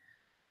saying? Like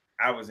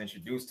I was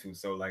introduced to.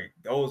 So like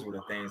those were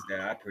the things that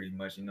I pretty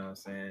much, you know what I'm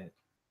saying,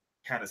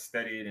 kind of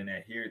studied and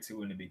adhered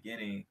to in the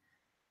beginning,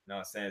 you know what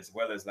I'm saying, as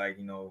well as like,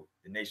 the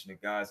Nation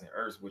of Gods and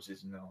Earths, which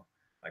is,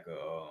 like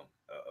a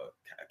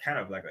kind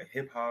of like a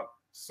hip hop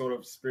sort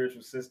of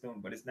spiritual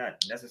system, but it's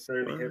not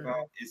necessarily hip hop.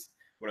 What? It's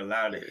what a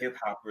lot of the Yeah. hip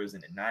hoppers in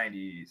the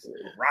 90s were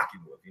Yeah.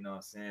 rocking with, you know what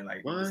I'm saying?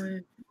 Like you listen to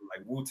What? people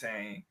like Wu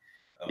Tang,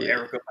 Yeah.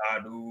 Erica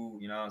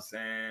Badu, you know what I'm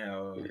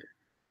saying? Yeah.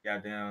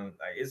 Goddamn,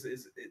 like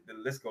the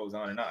list goes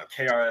on and on.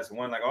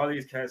 KRS-One, like all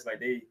these cats, like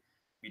they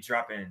be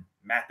dropping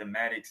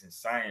mathematics and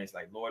science,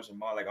 like Lord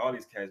Jamal, like all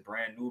these cats,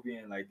 Brand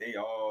Nubian, like they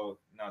all,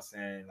 you know what I'm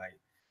saying, like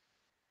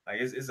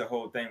it's a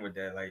whole thing with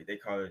that. Like they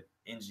call it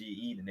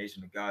NGE, the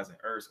Nation of Gods and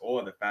Earths,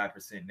 or the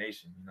 5%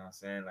 Nation. You know what I'm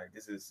saying? Like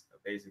this is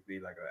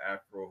basically like an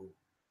Afro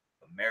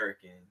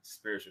American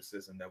spiritual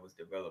system that was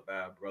developed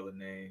by a brother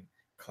named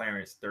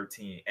Clarence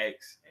 13X,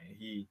 and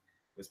he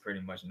was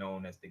pretty much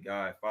known as the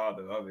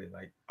godfather of it,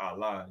 like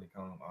Allah. They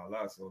call him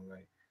Allah. So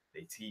like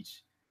they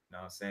teach, you know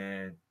what I'm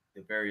saying,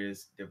 the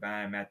various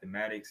divine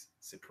mathematics,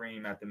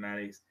 supreme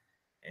mathematics,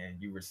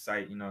 and you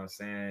recite, you know what I'm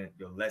saying,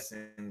 your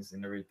lessons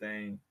and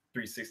everything.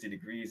 360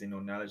 degrees, and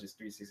no knowledge is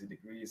 360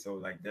 degrees. So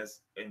like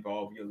that's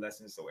involve your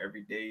lessons. So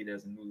every day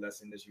there's a new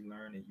lesson that you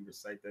learn and you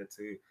recite that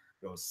to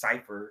your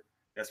cipher.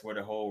 That's where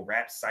the whole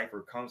rap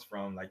cipher comes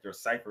from. Like your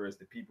cipher is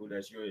the people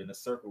that you're in a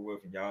circle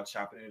with and y'all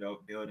chopping it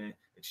up, building,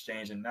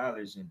 exchanging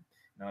knowledge and,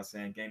 you know what I'm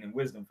saying, gaining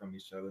wisdom from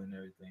each other and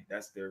everything.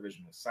 That's the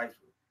original cipher.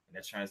 And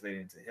that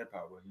translated into hip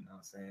hop where, you know what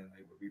I'm saying,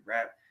 like where we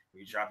rap,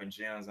 we dropping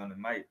gems on the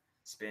mic,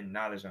 spitting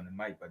knowledge on the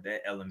mic, but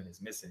that element is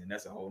missing. And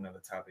that's a whole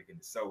nother topic in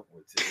itself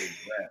with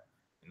today's rap.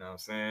 You know what I'm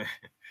saying?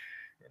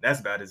 And that's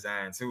by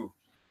design too.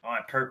 On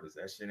purpose.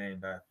 That shit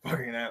ain't by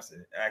fucking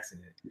accident.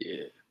 Yeah. You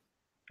know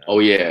what Oh I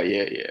mean? yeah.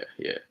 Yeah. Yeah.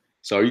 Yeah.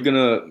 So are you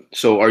gonna?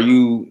 So are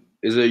you?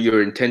 Is it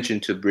your intention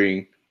to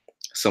bring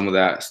some of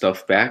that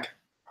stuff back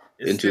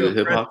It's into still the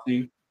hip present. hop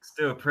scene?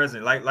 Still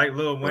present. Like Lil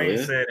Oh Wayne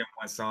yeah. said in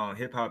one song,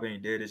 hip hop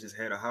ain't dead, it just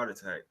had a heart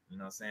attack. You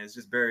know what I'm saying? It's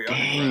just very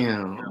underground. You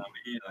know Damn. what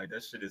I mean? Like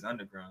that shit is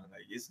underground.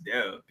 Like it's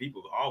there.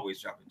 People always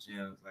dropping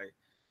gems. Like,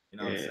 you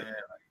know what I'm Yeah. saying?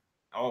 Like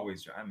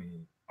always I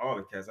mean, all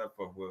the cats I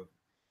fuck with,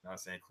 you know what I'm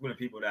saying, including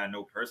people that I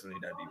know personally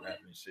that be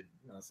rapping and shit.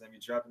 You know what I'm saying? Be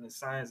dropping the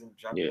science and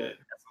dropping Yeah. that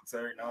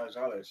esoteric knowledge,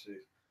 all that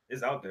shit.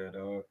 It's out there,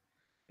 dog.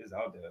 It's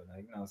out there.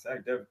 Like, you know what I'm saying? I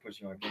definitely put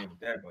you on game with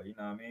that, but you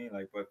know what I mean?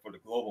 Like, but for the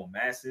global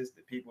masses,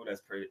 the people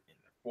that's pretty in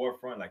the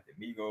forefront, like the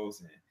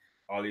Migos and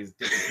all these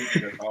different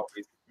people that's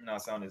always, you know,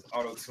 sound this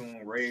auto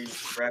tune, rage,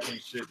 rapping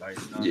shit, like,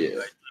 you know what I mean? Yeah.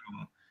 Like, you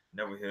know,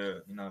 never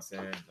hear, you know what I'm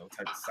saying, no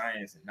type of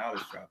science and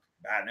knowledge drop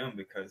by them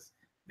because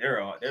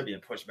they're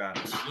being pushed by a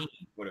machine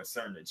with a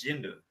certain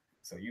agenda.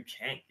 So you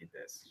can't get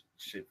that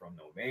shit from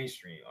no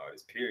mainstream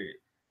artist, period.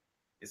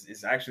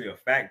 It's actually a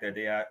fact that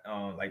they are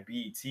like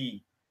BET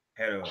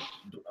had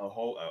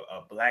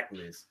a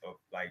blacklist of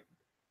like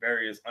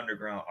various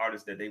underground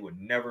artists that they would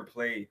never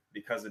play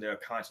because of their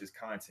conscious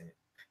content.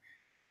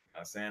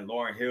 I'm saying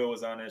Lauren Hill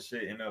was on that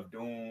shit, MF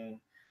Doom,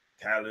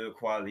 Talib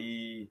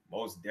Kweli,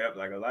 Most Def,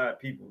 like a lot of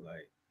people,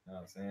 like, you know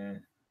what I'm saying?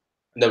 Like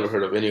that Never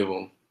heard shit. of any of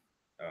them.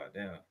 Oh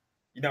damn.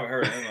 You never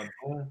heard of MF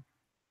Doom?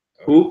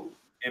 Who?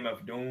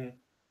 MF Doom?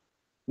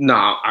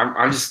 Nah.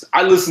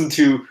 I listen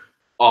to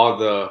all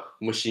the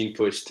machine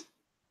pushed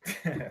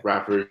Oh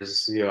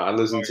rappers. Yeah. I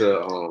listen yeah.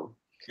 to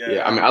Yeah. I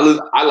Yeah. mean,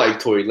 I like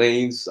Tory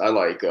Lanez. I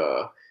like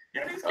Yeah,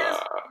 these cats, uh you know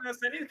what I'm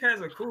saying? These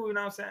cats are cool, you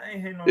know what I'm saying? I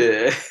ain't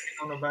yeah.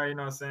 hating on nobody, you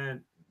know what I'm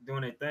saying,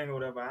 doing their thing or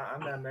whatever. I'm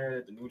not mad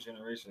at the new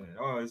generation at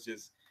all. It's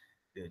just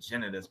the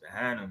agenda that's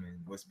behind them and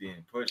what's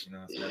being pushed, you know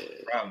what I'm saying? That's the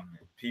Yeah. problem.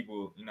 And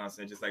people, you know what I'm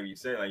saying, just like you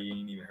said, like you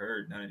ain't even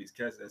heard none of these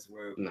cats. That's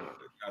where, you know Nah. what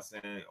I'm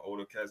saying,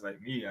 older cats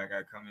like me, I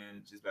gotta come in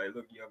and just be like,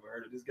 look, you ever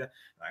heard of this guy?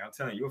 Like I'm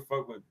telling you, you'll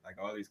fuck with like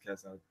all these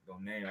cats I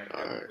don't name. I All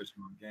definitely right. put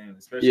you on game,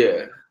 especially on Yeah.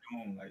 that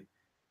doing like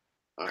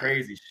All right.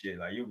 crazy shit.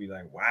 Like you'll be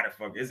like, why the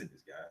fuck isn't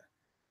this guy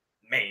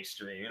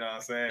mainstream? You know what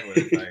I'm saying? But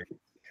it's like,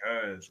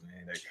 cause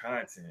man, that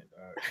content,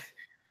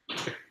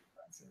 content.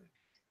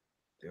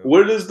 Yep.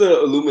 Where does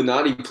the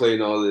Illuminati play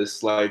in all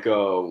this? Like,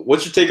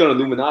 what's your take on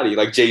Illuminati?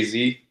 Like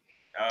Jay-Z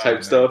Oh type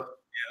man, stuff?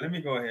 let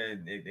me go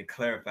ahead and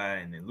clarify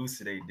and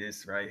elucidate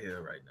this right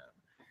here, right now.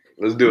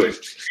 Let's do it.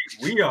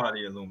 We are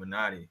the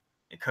Illuminati,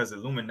 because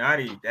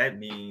Illuminati, that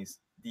means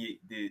the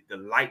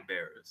light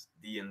bearers,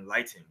 the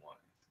enlightened ones.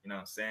 You know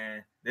what I'm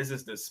saying? This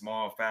is the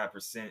small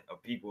 5%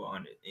 of people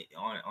on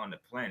the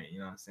planet. You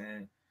know what I'm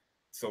saying?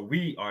 So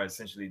we are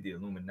essentially the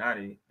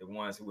Illuminati, the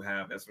ones who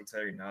have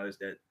esoteric knowledge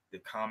that the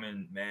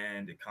common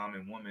man, the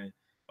common woman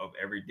of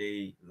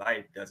everyday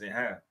life doesn't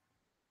have.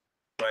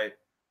 But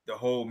the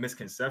whole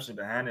misconception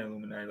behind the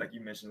Illuminati, like you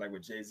mentioned, like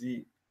with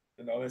Jay-Z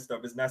and all that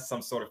stuff, it's not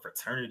some sort of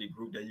fraternity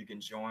group that you can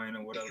join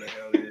or whatever the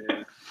hell it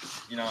is.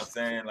 You know what I'm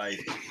saying? Like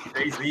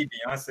Jay-Z,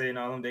 Beyonce, and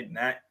all them,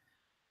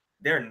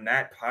 they're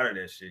not part of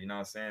that shit. You know what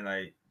I'm saying?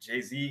 Like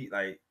Jay-Z,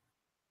 like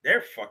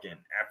they're fucking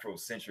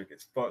Afrocentric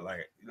as fuck.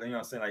 Like, you know what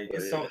I'm saying? Like, Oh,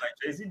 it's yeah. so like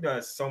Jay-Z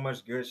does so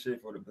much good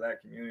shit for the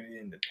black community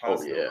and the Oh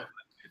positive yeah.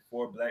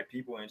 for black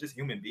people and just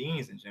human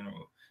beings in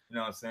general. You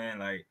know what I'm saying?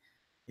 Like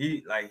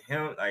he like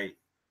him, like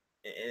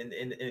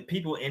and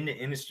people in the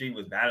industry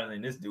was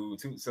battling this dude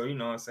too. So you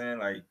know what I'm saying?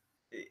 Like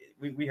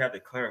we have to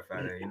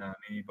clarify that, you know what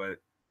I mean? But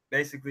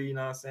basically, you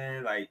know what I'm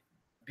saying? Like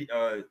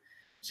uh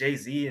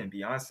Jay-Z and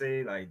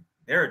Beyonce, like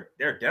they're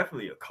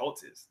definitely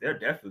occultists. They're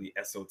definitely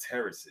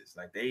esotericists.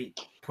 Like they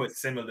put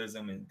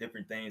symbolism and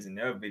different things in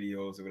their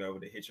videos or whatever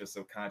to hit your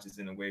subconscious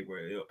in a way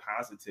where it'll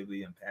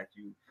positively impact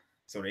you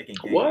so they can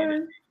gain energy.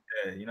 What?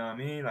 Yeah, you know what I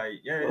mean? Like,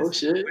 yeah, Oh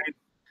shit.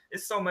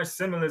 it's so much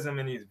symbolism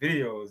in these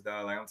videos,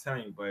 dog. Like I'm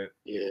telling you, but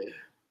Yeah.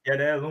 yeah,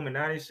 that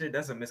Illuminati shit,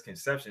 that's a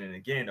misconception. And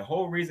again, the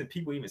whole reason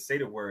people even say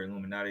the word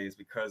Illuminati is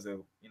because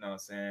of, you know what I'm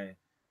saying,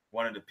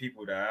 one of the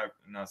people that I,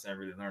 you know what I'm saying,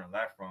 really learned a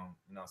lot from,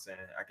 you know what I'm saying,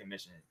 I can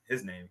mention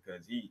his name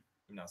because he,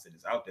 you know what I'm saying,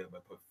 is out there,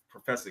 but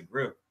Professor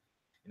Grip,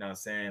 you know what I'm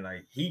saying,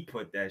 like he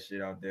put that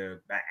shit out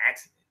there by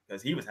accident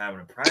because he was having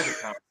a private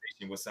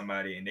conversation with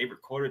somebody and they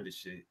recorded the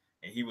shit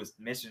and he was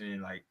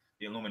mentioning like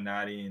the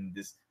Illuminati and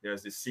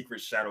there's this secret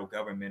shadow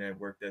government at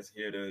work that's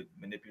here to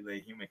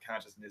manipulate human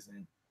consciousness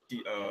and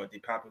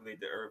depopulate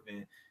the earth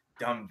and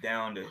dumb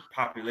down the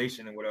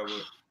population and whatever.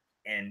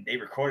 And they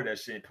recorded that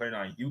shit and put it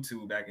on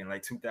YouTube back in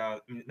like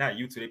 2000, not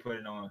YouTube, they put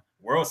it on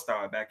World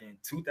Star back in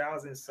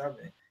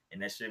 2007.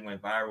 And that shit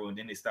went viral. And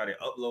then they started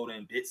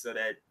uploading bits of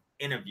that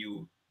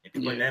interview and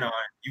putting Yeah. that on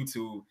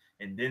YouTube.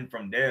 And then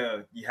from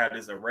there, you have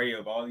this array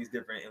of all these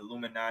different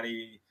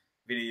Illuminati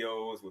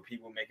videos with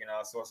people making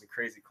all sorts of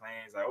crazy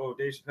claims like, oh,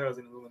 Dave Chappelle's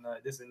in the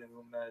Illuminati, this in the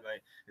Illuminati.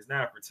 Like, it's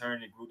not a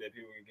fraternity group that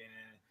people can get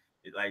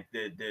in. Like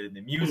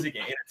the music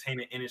and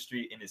entertainment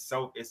industry in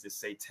itself is the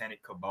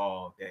satanic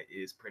cabal that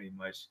is pretty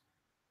much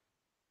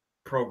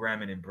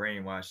programming and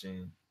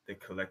brainwashing the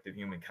collective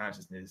human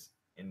consciousness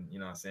in, you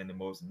know what I'm saying, the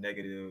most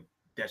negative,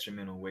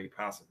 detrimental way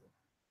possible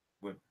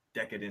with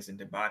decadence and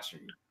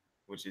debauchery,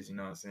 which is, you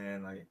know what I'm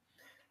saying, like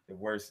the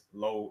worst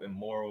low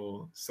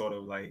immoral sort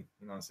of like,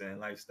 you know what I'm saying,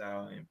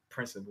 lifestyle and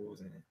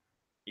principles and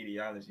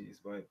ideologies.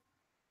 But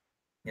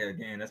yeah,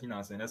 again, that's, you know what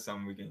I'm saying, that's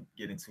something we can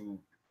get into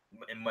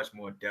in much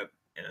more depth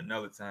in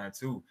another time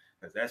too,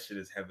 because that shit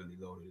is heavily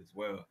loaded as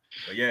well.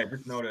 But yeah,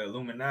 just know the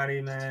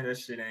Illuminati, man, that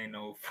shit ain't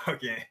no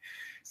fucking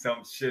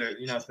some shit,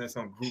 you know what I'm saying,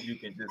 some group you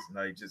can just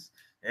like just,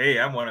 hey,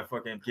 I want to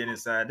fucking get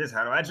inside this.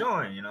 How do I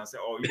join? You know what I'm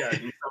saying? Oh, you gotta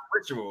do some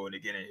ritual to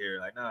get in here.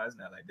 Like, no, it's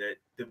not like that.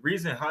 The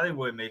reason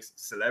Hollywood makes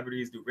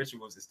celebrities do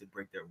rituals is to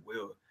break their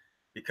will.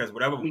 Because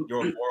whatever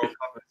your moral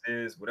compass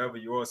is, whatever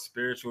your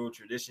spiritual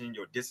tradition,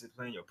 your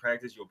discipline, your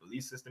practice, your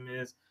belief system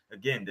is,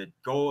 again, the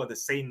goal of the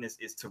Satanists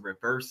is to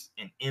reverse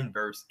and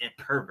inverse and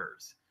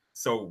perverse.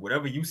 So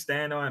whatever you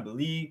stand on and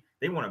believe,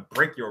 they want to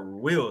break your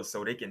will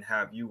so they can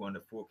have you under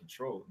full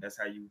control. That's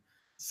how you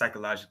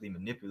psychologically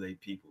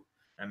manipulate people.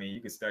 I mean, you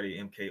can study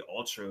MK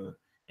Ultra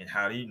and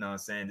how they, you know what I'm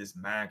saying, this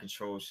mind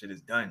control shit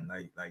is done.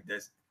 Like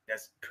that's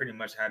pretty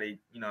much how they,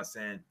 you know what I'm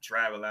saying,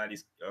 drive a lot of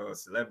these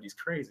celebrities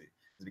crazy.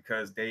 It's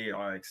because they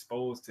are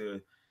exposed to,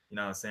 you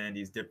know what I'm saying,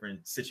 these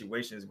different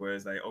situations where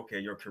it's like, okay,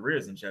 your career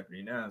is in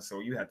jeopardy now.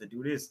 So you have to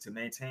do this to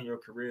maintain your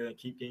career and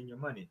keep getting your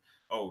money.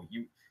 Oh,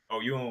 you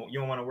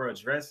don't want to wear a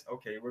dress?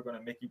 Okay, we're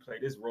gonna make you play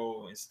this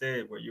role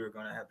instead where you're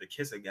gonna have to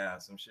kiss a guy,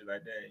 some shit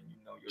like that, and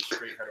you know you're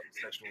straight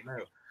heterosexual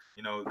male.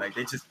 You know, like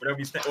they just whatever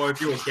you stand, or if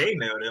you're a gay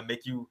male, they'll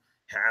make you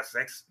have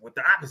sex with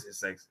the opposite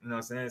sex. You know what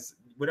I'm saying? It's,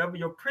 whatever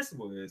your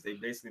principle is, they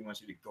basically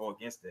want you to go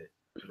against it,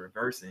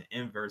 reverse and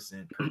inverse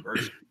and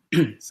perversion.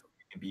 So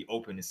you can be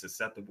open and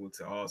susceptible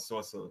to all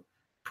sorts of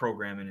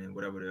programming and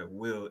whatever their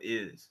will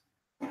is.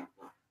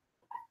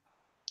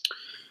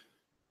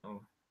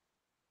 Oh,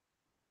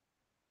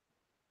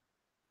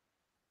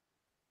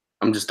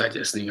 I'm just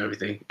digesting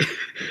everything.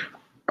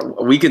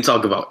 We can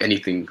talk about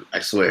anything, I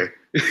swear.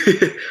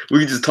 We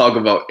can just talk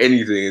about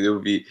anything and it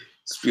would be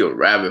just be a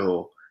rabbit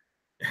hole.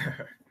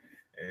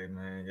 hey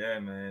man, yeah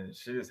man,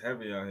 shit is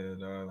heavy out here,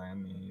 dog. Like, I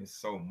mean, it's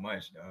so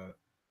much, dog.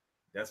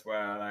 That's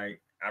why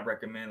I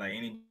recommend like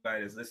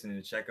anybody that's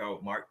listening to check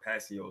out Mark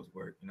Passio's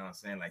work. You know what I'm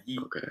saying? Like he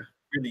Okay.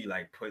 really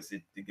like puts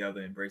it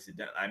together and breaks it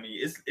down. I mean,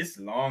 it's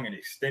long and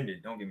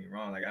extended. Don't get me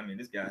wrong. Like I mean,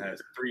 this guy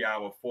has 3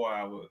 hour, 4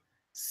 hour,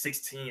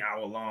 16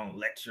 hour long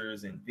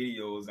lectures and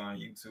videos on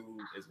YouTube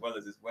as well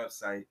as his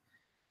website.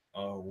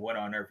 what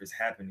on earth is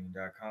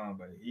happening.com,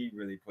 but he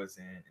really puts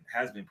in and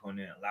has been putting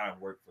in a lot of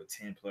work for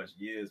 10 plus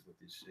years with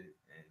this shit.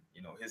 And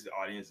you know, his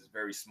audience is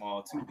very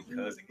small too,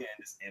 because again,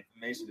 this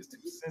information is too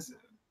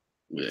sensitive.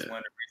 It's Yeah. one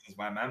of the reasons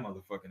why my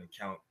motherfucking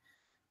account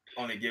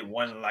only get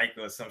one like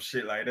or some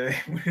shit like that.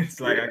 It's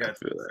like Yeah, I I got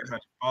feel that.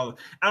 600 followers.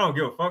 I don't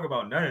give a fuck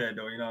about none of that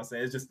though. You know what I'm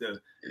saying? It's just the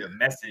Yeah.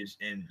 message,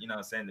 and you know what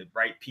I'm saying, the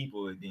right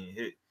people is being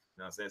hit. You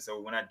know what I'm saying? So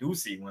when I do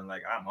see one,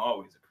 like, I'm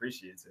always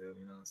appreciative.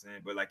 You know what I'm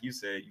saying? But like you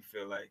said, you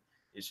feel like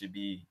it should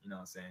be, you know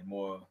what I'm saying,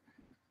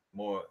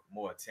 more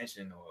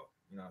attention, or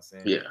you know what I'm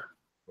saying, Yeah,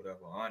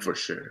 whatever on for it.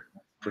 sure.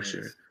 For And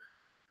sure.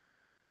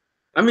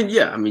 I mean,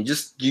 yeah, I mean,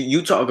 just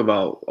you talk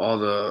about all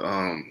the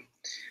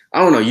I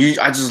don't know,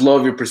 I just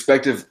love your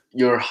perspective,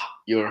 your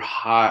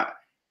high,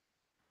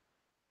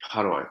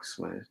 how do I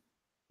explain it?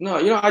 No,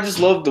 I just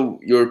love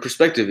your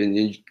perspective,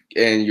 and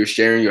you're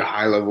sharing your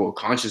high level of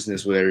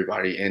consciousness with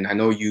everybody. And I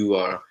know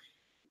you're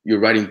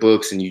writing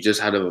books, and you just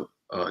had a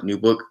new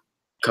book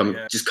oh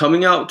yeah,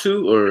 coming out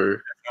too,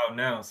 or out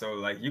now. So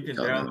like you can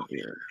oh download no, it.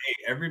 yeah, Hey,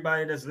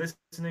 everybody that's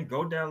listening,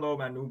 go download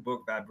my new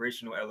book,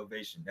 Vibrational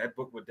Elevation. That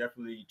book will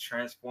definitely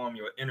transform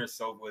your inner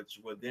self, which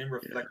will then yeah,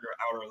 reflect your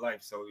outer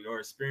life. So your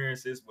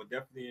experiences will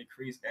definitely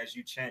increase as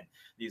you chant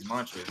these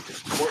mantras. It's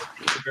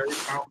 14 very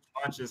powerful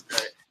mantras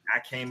that I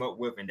came up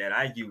with and that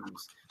I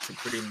use to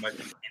pretty much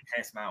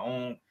enhance my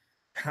own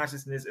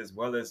consciousness, as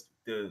well as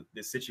the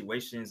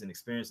situations and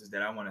experiences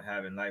that I want to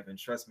have in life. And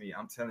trust me,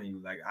 I'm telling you,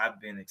 like,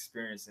 I've been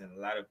experiencing a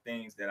lot of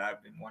things that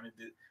I've been wanting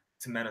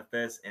to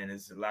manifest, and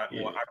there's a lot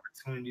more yeah,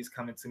 opportunities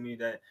coming to me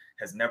that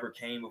has never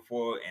came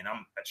before, and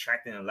I'm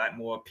attracting a lot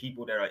more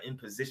people that are in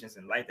positions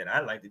in life that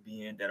I like to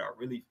be in, that are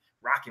really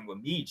rocking with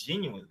me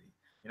genuinely.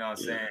 You know what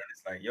I'm yeah, saying?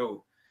 It's like,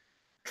 yo,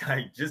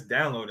 like, just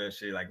download that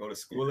shit. Like, go to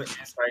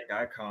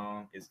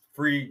schoolinsight.com. It's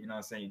free. You know what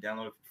I'm saying? You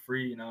download it for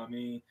free. You know what I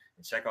mean?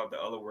 And check out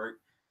the other work.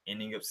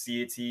 Ending of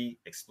Satiety,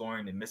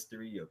 Exploring the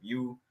Mystery of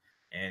You,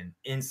 and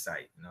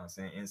Insight. You know what I'm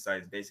saying?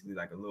 Insight is basically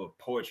like a little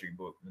poetry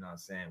book. You know what I'm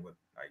saying? With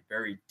like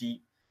very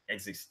deep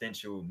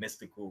existential,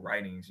 mystical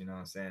writings. You know what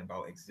I'm saying?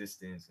 About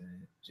existence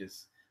and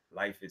just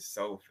life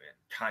itself and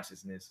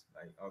consciousness,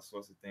 like all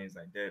sorts of things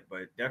like that.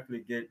 But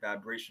definitely get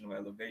Vibrational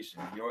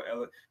Elevation.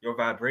 Your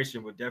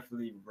vibration will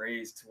definitely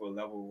raise to a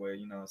level where,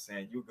 you know what I'm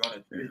saying, yeah,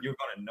 you're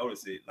gonna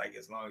notice it. Like,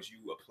 as long as you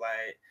apply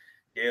it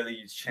daily,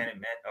 you chant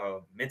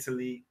it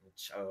mentally,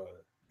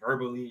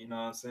 verbally, you know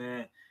what I'm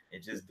saying,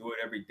 and just do it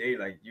every day.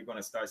 Like, you're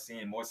gonna start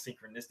seeing more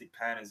synchronistic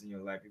patterns in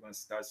your life. You're gonna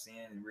start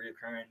seeing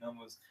reoccurring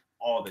numbers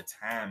all the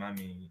time. I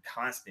mean,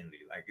 constantly.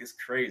 Like, it's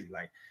crazy.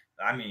 Like,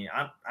 I mean,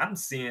 I'm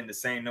seeing the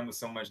same number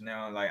so much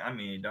now. Like, I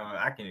mean, dog,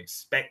 I can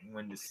expect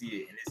when to see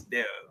it, and it's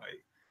there.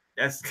 Like,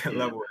 that's the yeah.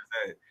 level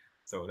it's at.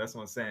 So that's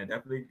what I'm saying.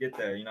 Definitely get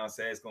there. You know what I'm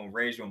saying? It's gonna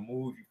raise your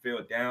mood. If you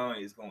feel down,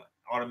 it's gonna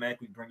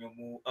automatically bring your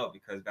mood up,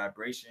 because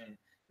vibration,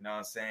 you know what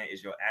I'm saying,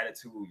 is your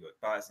attitude, your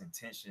thoughts,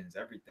 intentions,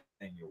 everything,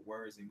 your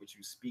words and what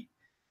you speak.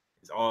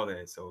 Is all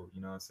that. So,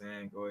 you know what I'm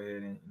saying? Go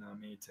ahead and, you know what I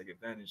mean, take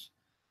advantage.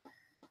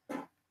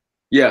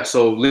 Yeah,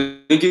 so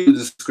link in the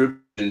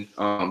description.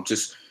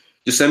 Just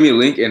send me a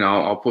link, and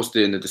I'll post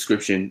it in the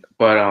description.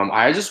 But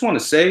I just want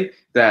to say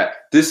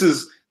that this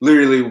is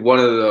literally one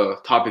of the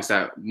topics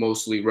that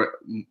most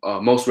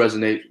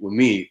resonate with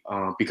me,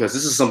 because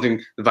this is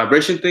something, the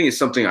vibration thing is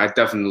something I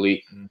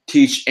definitely Mm.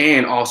 teach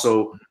and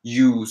also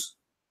use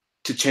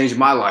to change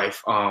my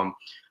life.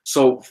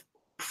 So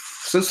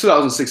since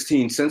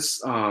 2016,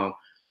 since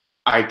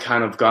I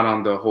kind of got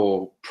on the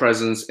whole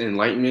presence,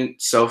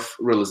 enlightenment,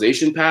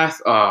 self-realization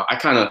path, I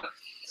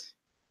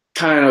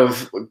kind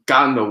of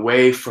gotten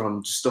away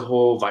from just the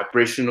whole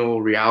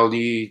vibrational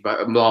reality,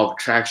 law of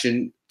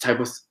attraction type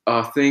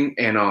of thing.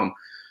 And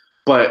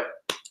but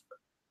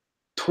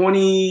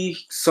 20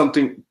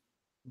 something,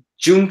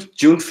 June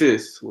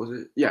 5th, was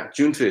it? Yeah,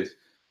 June 5th.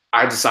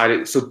 I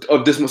decided, so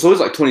of this, so it was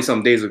like 20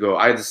 some days ago.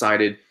 I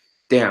decided,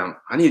 damn,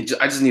 I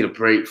just need a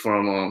break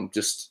from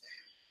just,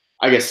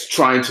 I guess,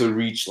 trying to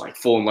reach like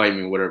full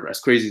enlightenment, whatever. As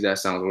crazy as that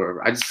sounds,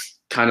 whatever. I just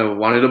kind of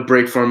wanted a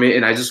break from it,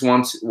 and I just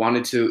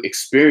wanted to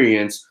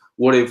experience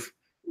what if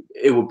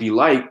it would be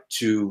like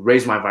to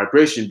raise my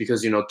vibration,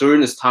 because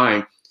during this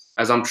time,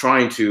 as I'm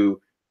trying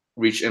to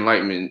reach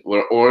enlightenment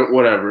or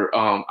whatever,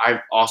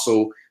 I've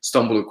also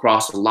stumbled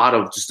across a lot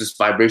of just this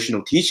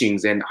vibrational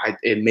teachings, and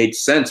it made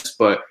sense.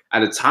 But at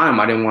the time,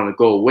 I didn't want to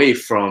go away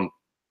from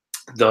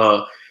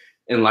the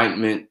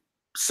enlightenment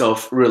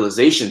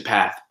self-realization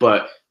path.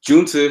 But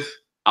June 5th,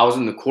 I was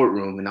in the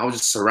courtroom, and I was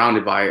just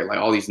surrounded by like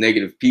all these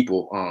negative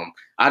people.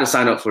 I had to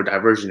sign up for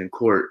diversion in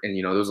court, and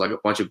there was like a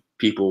bunch of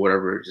people,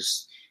 whatever,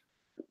 just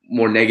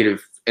more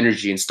negative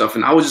energy and stuff.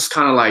 And I was just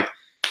kind of like,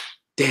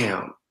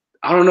 damn,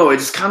 I don't know. It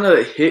just kind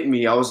of hit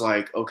me. I was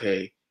like,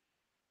 okay,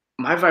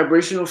 my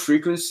vibrational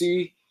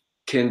frequency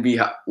can be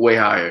way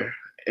higher.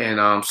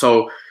 And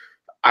so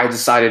I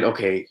decided,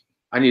 okay,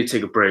 I need to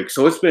take a break.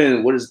 So it's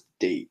been, what is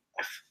the date?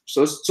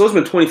 So it's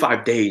been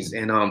 25 days,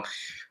 and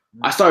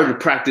I started to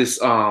practice.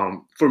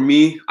 For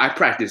me, I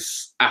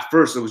practiced, at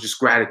first it was just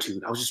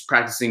gratitude. I was just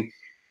practicing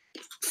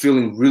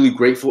feeling really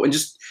grateful, and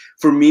just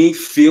for me,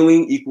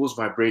 feeling equals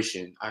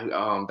vibration.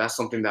 That's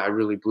something that I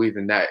really believe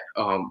in, that,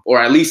 or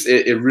at least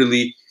it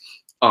really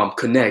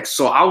connects.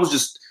 So I was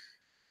just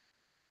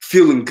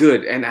feeling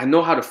good, and I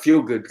know how to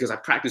feel good because I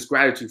practiced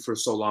gratitude for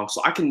so long.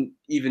 So I can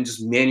even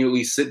just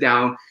manually sit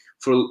down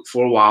for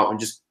a while and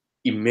just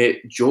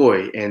emit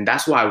joy, and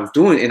that's what I was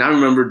doing. And I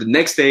remember the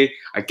next day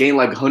I gained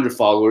like 100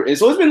 followers, and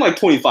so it's been like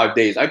 25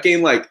 days. I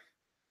gained like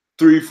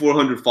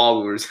 300-400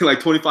 followers in like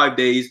 25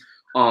 days.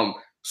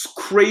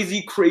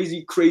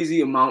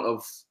 Crazy amount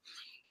of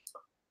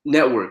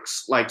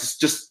networks, like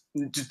just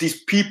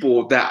these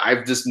people that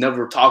I've just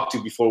never talked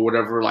to before,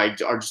 whatever,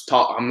 like are just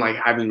talk. I'm like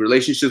having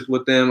relationships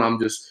with them. I'm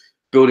just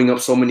building up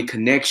so many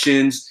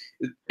connections,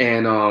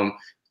 and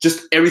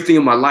just everything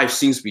in my life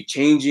seems to be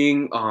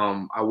changing.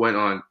 I went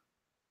on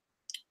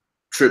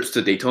trips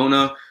to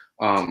Daytona,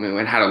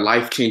 and had a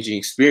life-changing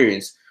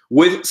experience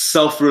with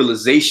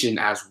self-realization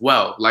as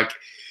well. Like,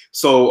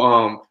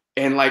 so,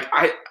 and like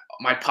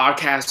my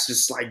podcast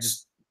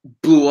just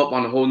blew up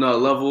on a whole nother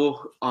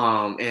level.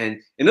 And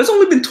there's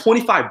only been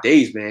 25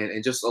 days, man,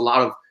 and just a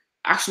lot of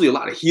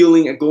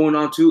healing going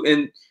on too.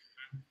 And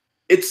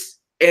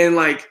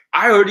like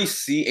I already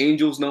see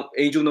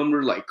angel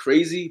number like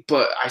crazy,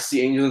 but I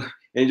see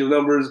angel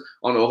numbers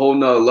on a whole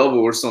nother level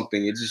or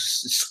something.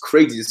 It's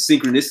crazy. The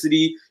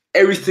synchronicity,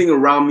 everything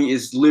around me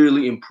is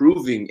literally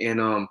improving.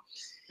 And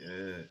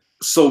Yeah.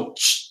 so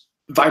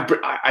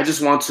I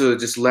just want to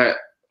just let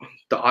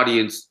the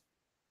audience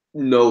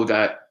know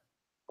that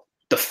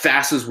the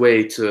fastest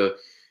way to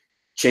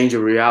change a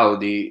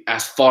reality,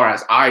 as far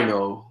as I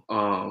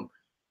know,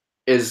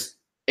 is,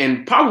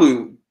 and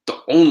probably the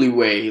only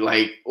way,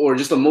 like, or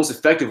just the most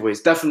effective way,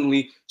 is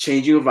definitely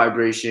changing your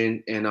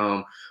vibration. And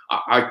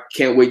I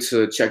can't wait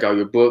to check out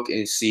your book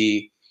and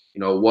see,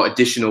 what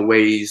additional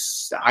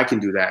ways that I can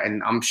do that.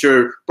 And I'm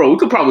sure, bro, we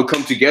could probably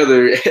come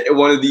together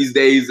one of these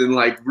days and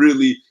like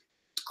really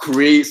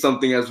create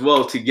something as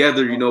well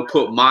together.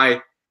 Put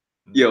mine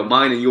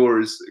and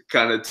yours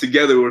kind of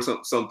together or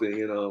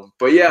something.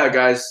 But yeah,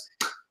 guys,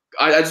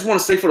 I just want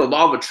to say, for the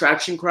law of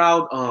attraction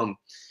crowd,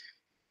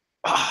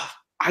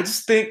 I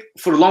just think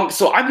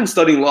so I've been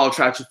studying law of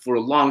attraction for a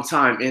long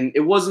time, and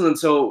it wasn't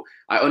until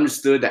I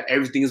understood that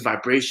everything is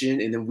vibration,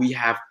 and then we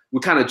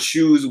kind of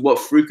choose what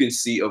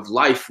frequency of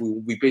life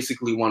we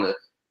basically want to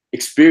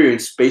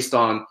experience based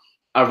on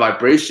our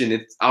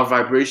vibration. Our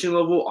vibration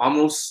level,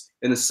 almost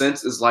in a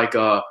sense, is like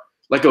a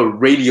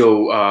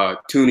radio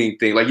tuning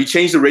thing. Like, you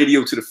change the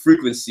radio to the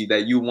frequency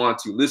that you want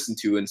to listen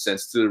to, in a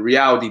sense, to the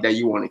reality that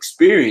you want to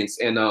experience.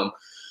 And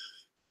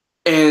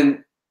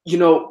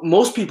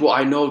most people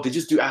I know, they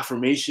just do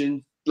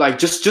affirmation, like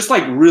just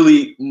like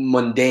really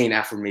mundane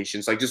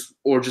affirmations, like just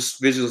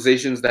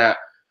visualizations that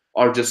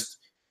are just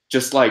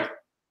like,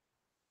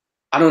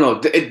 I don't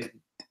know,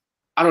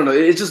 I don't know,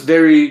 it's just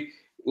very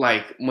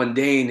like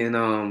mundane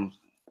and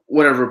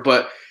whatever.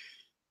 But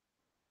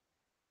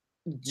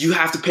you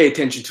have to pay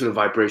attention to the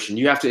vibration.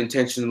 You have to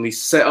intentionally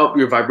set up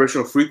your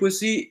vibrational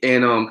frequency.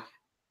 And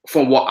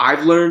from what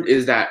I've learned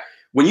is that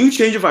when you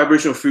change your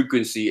vibrational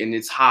frequency and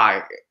it's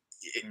high,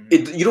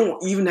 you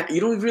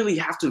don't really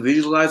have to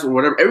visualize or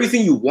whatever.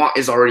 Everything you want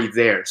is already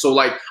there. So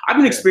like, I've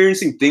been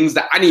experiencing things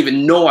that I didn't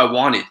even know I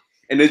wanted,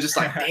 and they're just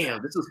like,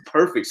 damn, this is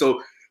perfect.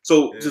 So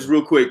just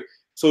real quick.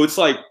 So it's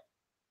like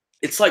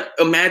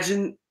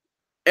imagine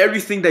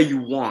everything that you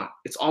want.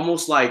 It's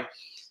almost like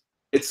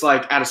it's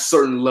like at a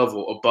certain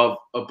level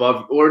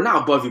above, or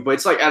not above you, but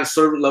it's like at a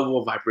certain level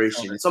of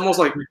vibration. It's almost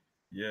like,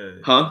 yeah,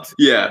 huh?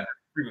 Yeah.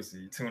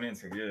 Frequency, tune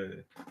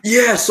into,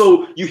 Yeah,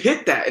 so you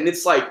hit that, and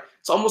it's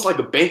almost like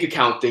a bank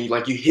account thing.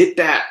 Like, you hit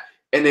that,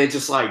 and then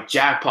just like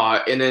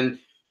jackpot, and then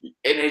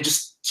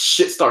just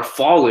shit start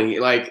falling,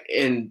 like,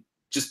 and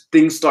just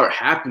things start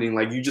happening.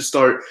 Like, you just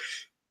start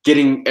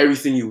getting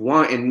everything you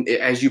want, and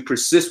as you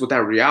persist with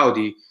that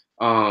reality,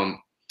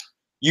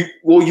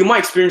 you might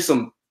experience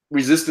some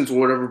resistance or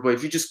whatever, but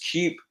if you just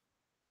keep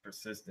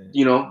persistent,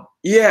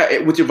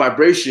 with your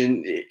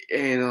vibration,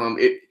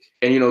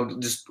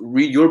 and just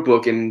read your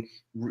book and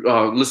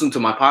listen to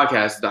my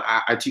podcast.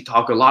 I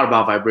talk a lot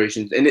about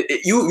vibrations, and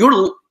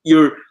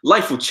your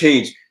life will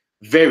change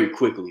very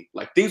quickly.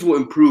 Like, things will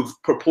improve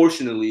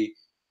proportionally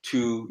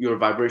to your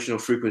vibrational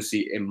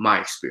frequency, in my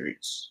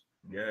experience.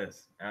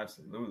 Yes,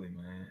 absolutely,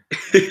 man.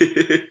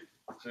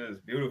 Shit is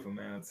beautiful,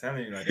 man. I'm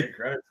telling you, like, that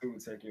gratitude will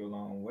take you a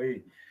long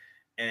way.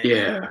 And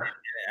Yeah.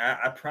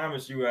 I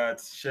promise you, I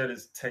share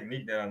this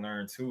technique that I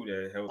learned too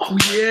that helps. Oh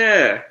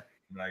yeah.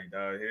 Like,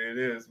 dog, here it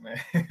is, man.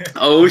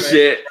 Oh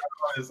shit.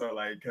 So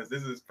like, because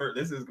this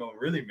is gonna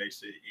really make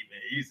shit even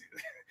easier.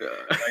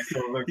 Like,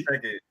 so look,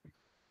 check it.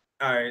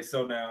 All right,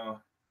 so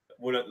now,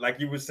 like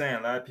you were saying,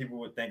 a lot of people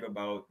would think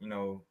about,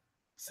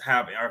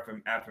 have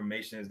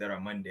affirmations that are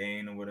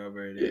mundane or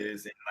whatever it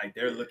is, and like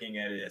they're looking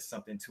at it as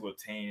something to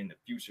obtain in the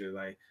future.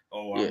 Like,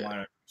 oh, I want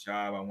a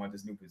job, I want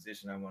this new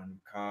position, I want a new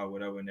car,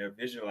 whatever, and they're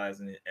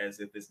visualizing it as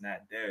if it's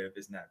not there, if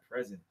it's not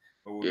present.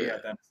 But what we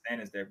have to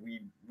understand is that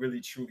we really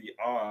truly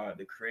are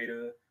the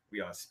creator. We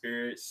are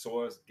spirit,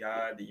 source,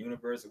 God, the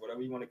universe, or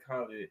whatever you want to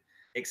call it,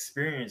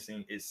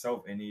 experiencing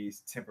itself in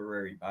these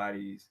temporary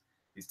bodies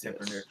these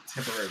Yes.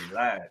 temporary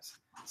lives.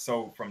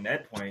 So from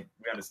that point,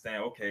 we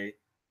understand, okay,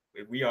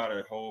 if we are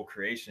the whole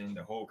creation,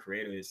 the whole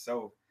creator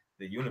itself,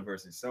 the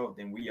universe itself,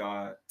 then we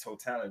are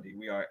totality.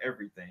 We are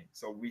everything.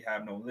 So we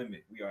have no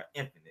limit. We are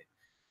infinite.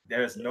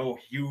 There's Yeah. no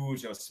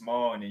huge or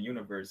small in the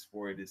universe,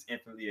 for it is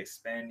infinitely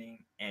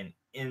expanding and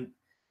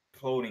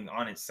imploding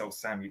on itself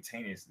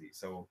simultaneously.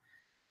 So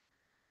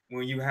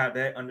when you have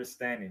that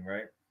understanding,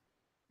 right,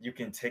 you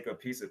can take a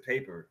piece of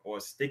paper or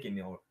a sticky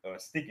note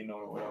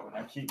or whatever. And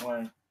I keep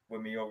one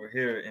with me over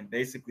here, and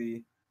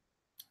basically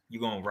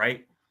you're gonna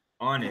write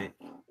on it.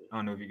 I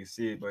don't know if you can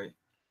see it, but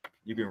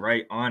you can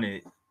write on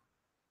it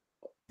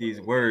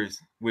these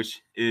words,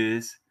 which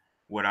is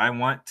what I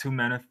want to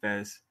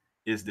manifest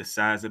is the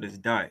size of this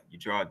dot. You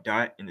draw a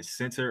dot in the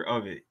center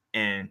of it,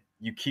 and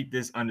you keep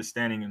this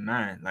understanding in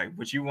mind. Like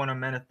what you want to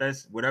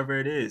manifest, whatever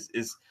it is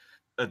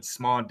a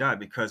small dot.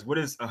 Because what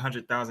is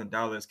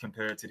 $100,000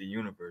 compared to the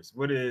universe?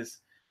 What is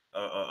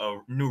a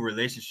new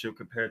relationship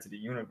compared to the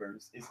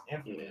universe? It's Yeah.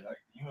 infinite. Like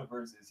the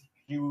universe is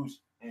huge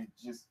and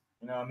just,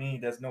 you know what I mean.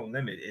 There's no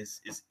limit.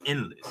 It's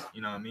endless.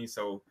 You know what I mean.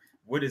 So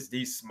what is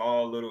these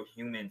small little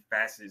human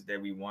facets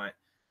that we want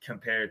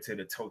compared to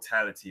the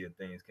totality of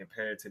things,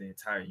 compared to the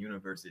entire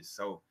universe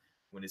itself,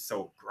 when it's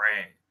so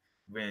grand,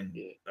 when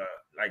Yeah.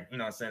 like, you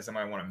know what I'm saying,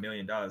 somebody want $1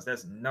 million,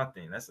 that's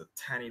nothing. That's a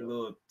tiny No,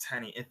 little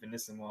tiny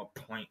infinitesimal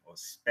point or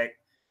speck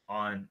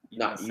on, you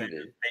know what I'm not saying,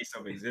 even. the face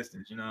of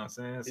existence, you know what I'm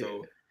saying. Yeah.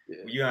 So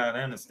Yeah. when you have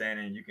an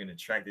understanding, you can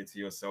attract it to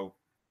yourself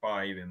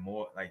far even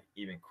more, like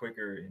even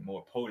quicker and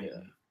more Yeah. potently,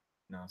 you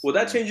know what I'm Well,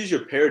 that saying. changes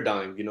your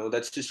paradigm, you know.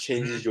 That just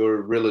changes Mhm.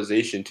 your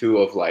realization too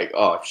of like,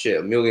 oh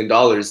shit, $1 million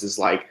is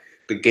like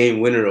the game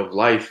winner of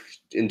life.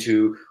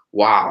 Into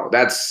wow,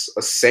 that's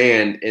a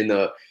sand in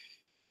the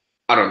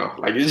I don't know,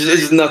 like it's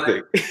just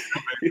nothing.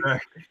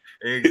 Exactly.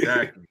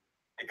 Exactly.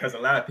 Because a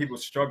lot of people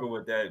struggle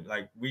with that.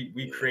 Like we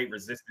Yeah, create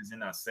resistance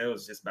in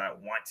ourselves just by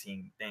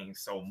wanting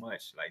things so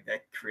much. Like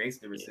that creates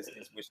the yeah,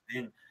 resistance, which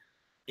then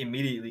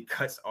immediately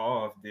cuts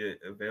off the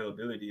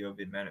availability of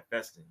it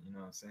manifesting. You know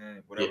what I'm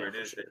saying? Whatever yeah, it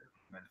for is that sure.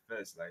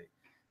 manifests, like,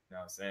 you know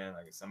what I'm saying?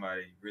 Like if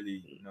somebody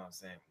really, you know what I'm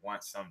saying,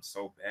 wants something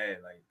so bad,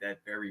 like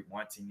that very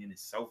wanting in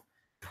itself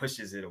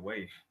pushes it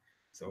away.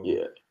 So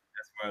Yeah,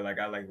 that's why, like,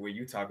 I like what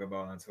you talk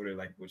about on Twitter,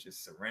 like, which is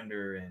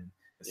surrender and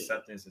yeah,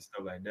 acceptance and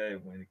stuff like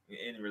that. When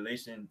in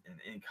relation and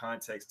in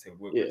context to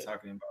what we're yeah.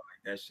 talking about,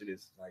 like that shit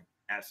is like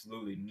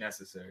absolutely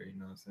necessary. You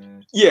know what I'm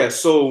saying? Yeah.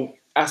 So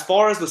as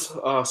far as this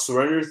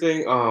surrender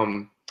thing,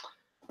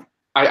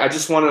 I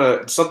just want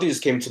to something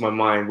just came to my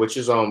mind, which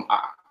is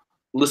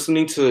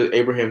listening to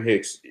Abraham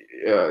Hicks.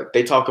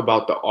 They talk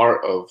about the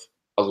art of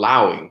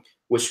allowing,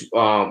 which you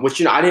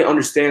know I didn't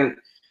understand,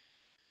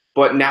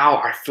 but now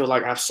I feel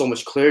like I have so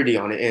much clarity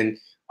on it.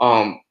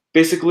 And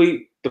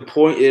basically, the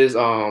point is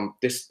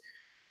this.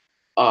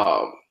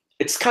 Um,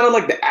 it's kind of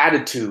like the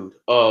attitude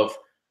of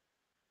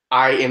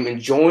I am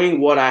enjoying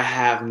what I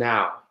have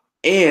now,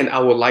 and I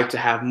would like to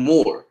have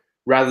more,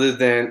 rather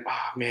than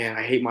oh man,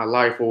 I hate my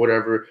life or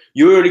whatever.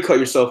 You already cut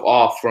yourself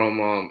off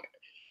from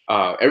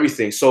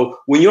everything. So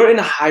when you're in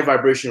a high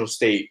vibrational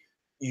state,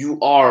 you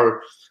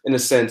are, in a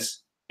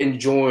sense,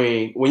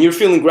 enjoying. When you're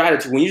feeling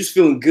gratitude, when you're just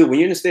feeling good, when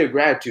you're in a state of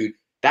gratitude,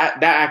 that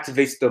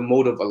activates the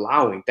mode of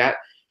allowing. That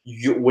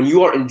when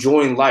you are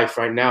enjoying life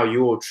right now,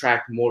 you will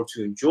attract more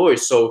to enjoy.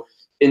 So,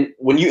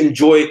 when you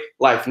enjoy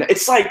life,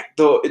 it's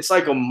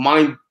like a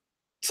mind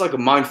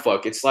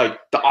fuck. It's like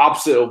the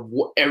opposite of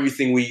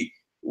everything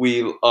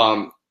we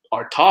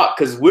are taught,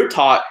 because we're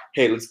taught,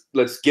 hey,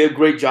 let's get a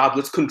great job,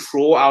 let's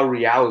control our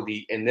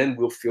reality, and then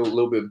we'll feel a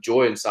little bit of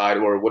joy inside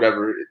or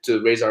whatever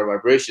to raise our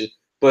vibration.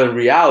 But in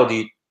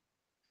reality,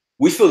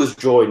 we feel this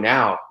joy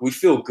now, we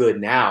feel good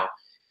now,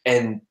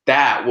 and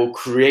that will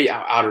create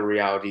our outer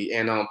reality.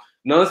 And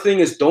another thing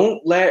is,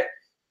 don't let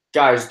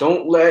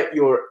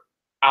your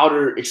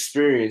outer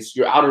experience,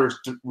 your outer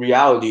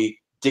reality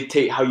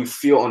dictate how you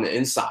feel on the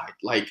inside.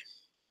 Like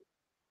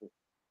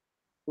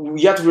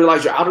you have to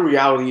realize your outer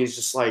reality is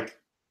just like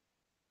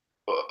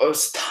a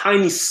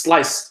tiny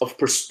slice of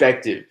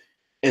perspective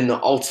in the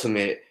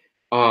ultimate,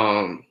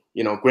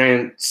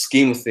 grand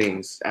scheme of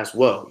things as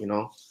well.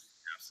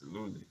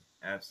 Absolutely,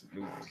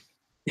 absolutely.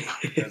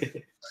 Because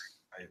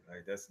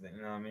like that's the,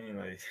 you know what I mean.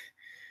 Like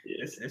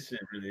Yeah, this shit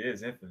really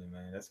is infinite,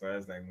 man. That's why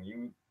it's like when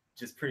you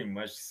just pretty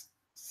much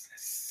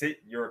sit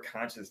your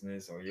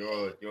consciousness or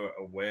your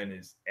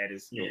awareness at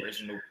its yeah,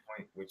 original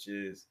point, which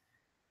is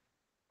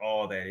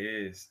all that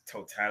is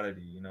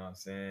totality. You know what I'm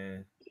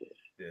saying?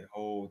 The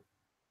whole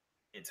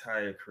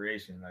entire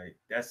creation, like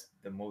that's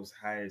the most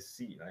highest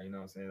seat, like, you know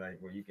what I'm saying, like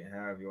where you can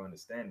have your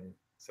understanding.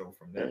 So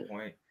from yeah, that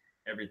point,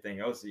 everything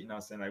else, you know what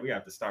I'm saying, like we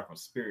have to start from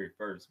spirit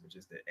first, which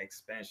is the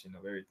expansion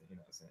of everything, you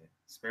know what I'm saying,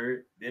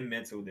 spirit, then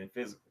mental, then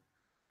physical.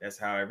 That's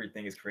how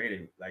everything is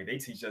created. Like they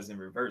teach us in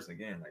reverse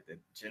again, like the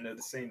gender of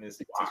the sameness,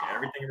 teaching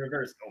everything in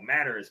reverse. No,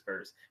 matter is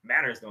first.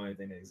 Matter is the only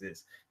thing that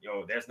exists.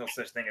 Yo, there's no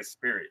such thing as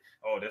spirit.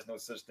 Oh, there's no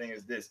such thing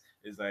as this.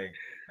 It's like,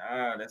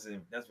 nah, that's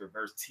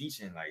reverse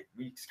teaching. Like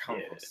we come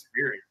from Yeah,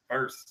 spirit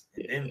first,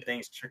 and then yeah,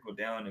 things trickle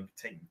down and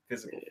take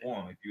physical yeah.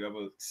 form. If you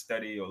ever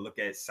study or look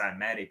at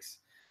cymatics,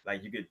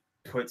 like you could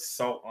put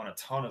salt on a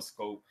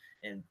tonoscope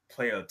and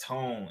play a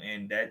tone,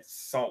 and that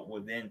salt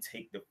will then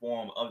take the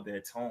form of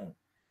that tone.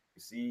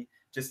 You see,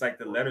 just like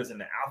the letters in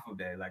the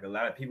alphabet. Like a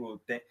lot of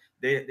people think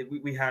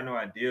we had no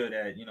idea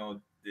that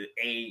the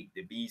A,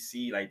 the B,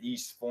 C, like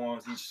these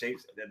forms, these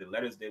shapes, that the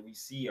letters that we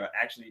see are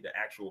actually the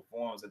actual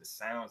forms of the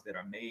sounds that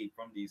are made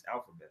from these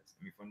alphabets.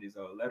 I mean, from these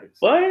letters.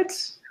 What?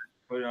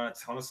 Put it on a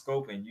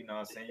tonoscope, and you know what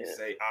I'm saying. You Yeah,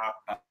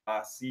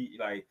 say see,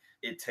 like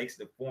it takes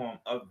the form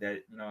of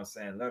that. You know what I'm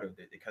saying, letter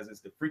because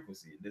it's the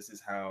frequency. This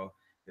is how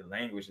the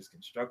language is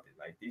constructed.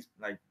 Like these,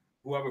 like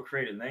whoever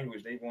created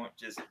language, they won't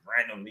just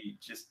randomly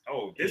just,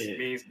 oh, this yeah,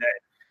 means that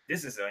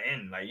this is an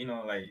end. Like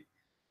like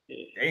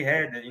yeah. they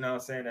had that, what I'm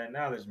saying, that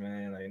knowledge,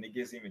 man. Like, and it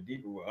gets even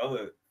deeper with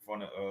other from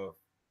the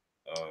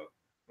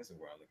what's the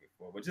word I'm looking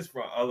for? But just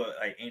from other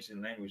like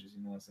ancient languages,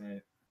 you know what I'm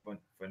saying?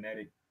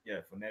 Phonetic, yeah,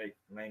 phonetic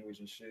language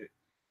and shit.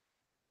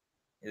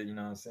 Yeah, you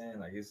know what I'm saying?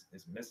 Like it's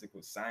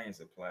mystical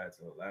science applied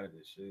to a lot of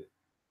this shit.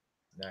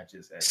 Not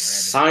just at random.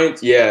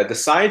 Science, yeah, the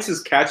science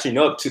is catching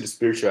up to the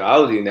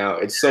spirituality now.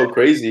 It's so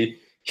crazy,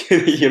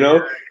 you Yeah,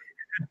 know?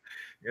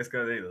 it's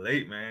because they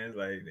late, man. It's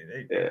like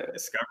they Yeah,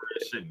 discovered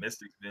this shit.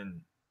 Mystics been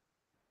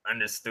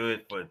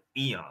understood for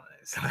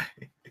eons.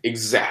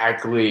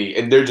 exactly.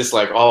 And they're just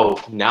like,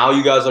 oh, now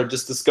you guys are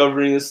just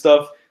discovering this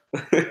stuff.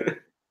 Yeah,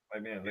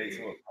 like being late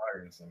to a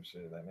party or some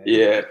shit. Like, man, you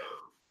Yeah,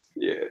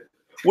 yeah.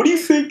 What do you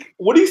think?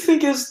 What do you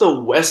think is the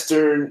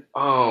Western?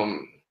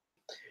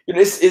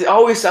 It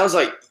always sounds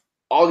like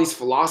all these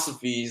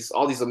philosophies,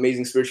 all these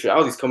amazing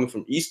spiritualities coming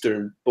from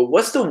Eastern. But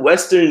what's the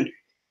Western?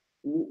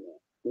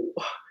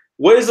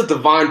 What is the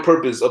divine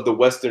purpose of the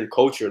Western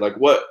culture? Like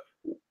what?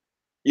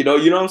 You know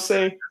what I'm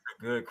saying?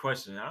 good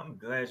question. I'm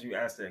glad you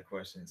asked that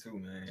question too,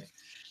 man.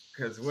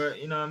 Cause we're,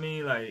 you know what I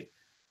mean? Like,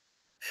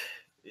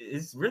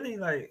 it's really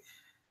like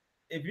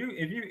if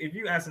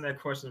you asking that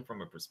question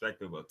from a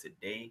perspective of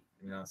today,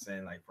 you know what I'm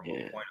saying? Like from a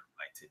Yeah, point of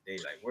like today,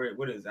 like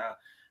what is that?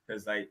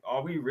 Because like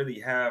all we really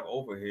have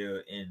over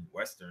here in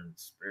Western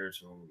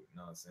spiritual, you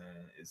know what I'm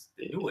saying, is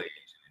the new yeah, age.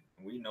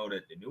 And we know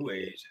that the new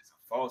age is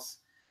a false,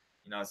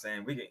 you know what I'm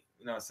saying? We can,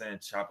 you know what I'm saying,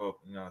 chop up,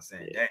 you know what I'm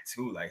saying, yeah, that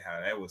too, like how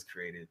that was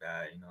created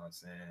by, you know what I'm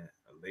saying,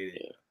 a lady,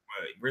 yeah.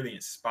 well, really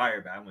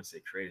inspired by, I wouldn't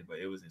say created, but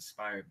it was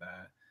inspired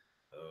by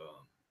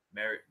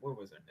Mary, what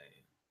was her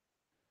name?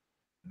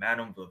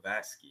 Madame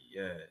Blavatsky,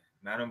 yeah.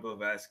 Madame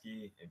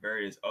Blavatsky and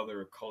various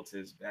other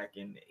occultists back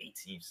in the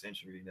 18th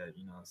century that,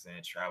 you know what I'm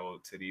saying,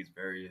 traveled to these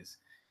various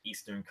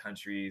Eastern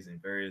countries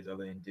and various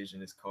other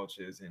indigenous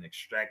cultures and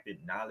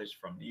extracted knowledge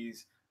from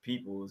these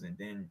peoples and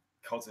then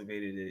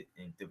cultivated it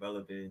and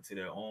developed it into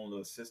their own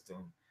little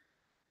system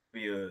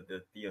via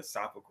the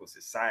Theosophical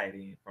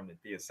Society. And from the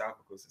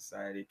Theosophical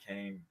Society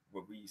came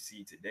what we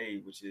see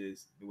today, which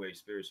is New Age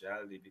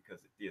spirituality,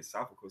 because the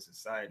Theosophical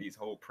Society's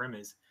whole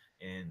premise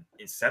and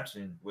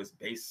inception was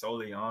based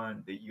solely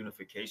on the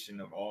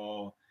unification of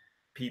all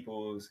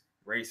peoples,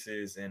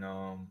 races, and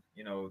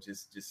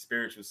just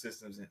spiritual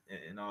systems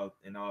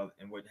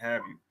and what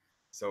have you.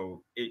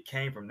 So it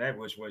came from that,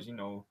 which was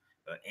an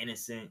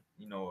innocent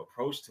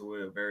approach to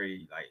it, a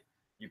very like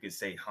you could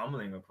say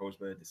humbling approach,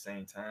 but at the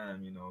same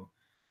time,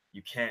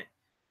 you can't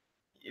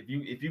if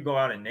you go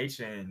out in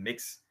nature and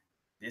mix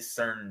this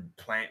certain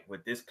plant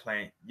with this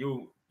plant,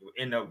 you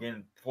end up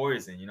getting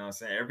poison. You know what I'm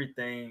saying?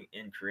 Everything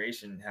in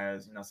creation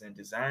has, you know what I'm saying,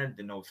 design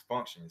denotes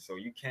function. So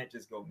you can't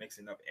just go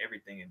mixing up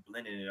everything and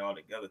blending it all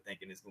together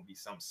thinking it's gonna be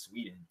something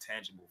sweet and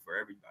tangible for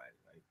everybody.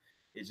 Like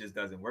it just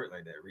doesn't work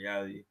like that.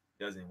 Reality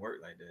doesn't work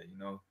like that.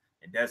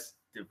 And that's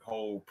the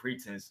whole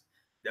pretense.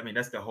 I mean,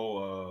 that's the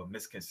whole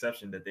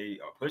misconception that they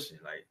are pushing,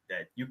 like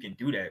that you can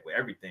do that with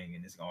everything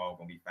and it's all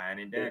gonna be fine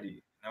and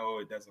dandy. No,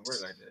 it doesn't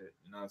work like that.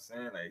 You know what I'm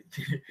saying? Like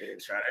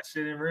try that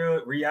shit in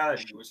real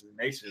reality, which is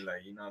nature.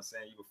 Like, you know what I'm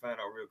saying? You will find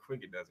out real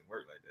quick it doesn't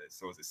work like that.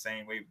 So it's the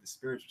same way with the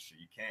spiritual shit.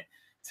 You can't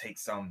take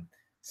some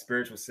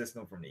spiritual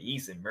system from the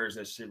east and merge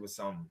that shit with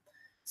some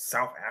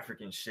South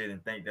African shit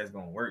and think that's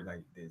gonna work.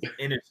 Like this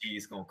energy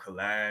is gonna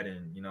collide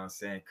and, you know what I'm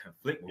saying,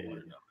 conflict with one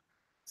another.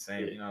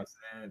 Same, Yeah, you know what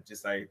I'm saying?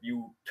 Just like if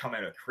you come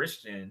at a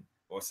Christian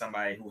or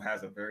somebody who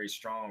has a very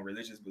strong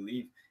religious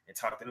belief and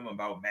talk to them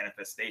about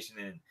manifestation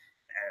and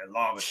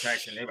law of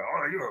attraction, they're like,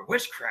 oh, you're a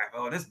witchcraft.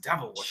 Oh, this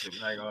devil worship.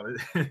 Like, oh,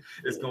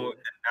 it's yeah, going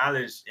to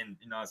knowledge and,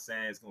 you know what I'm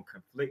saying, it's going to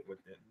conflict with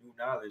the new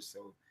knowledge.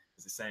 So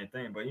it's the same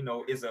thing. But,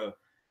 it's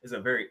a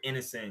very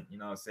innocent, you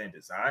know what I'm saying,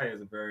 desire.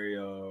 It's a very, you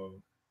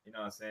know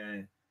what I'm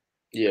saying,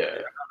 I yeah,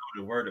 don't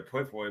know the word to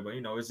put for it, but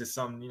it's just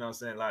something, you know what I'm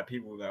saying? A lot of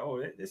people are like,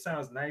 oh, this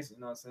sounds nice, you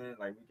know what I'm saying?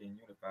 Like we can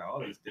unify all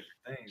these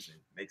different things and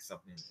make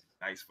something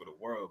nice for the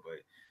world, but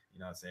you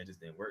know what I'm saying, it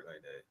just didn't work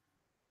like that.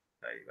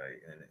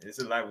 And it's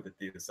a lot with the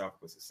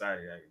Theosophical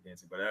Society like,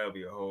 against it, but that'll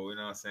be a whole, you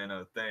know what I'm saying,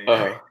 other thing.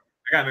 uh,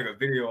 I gotta make a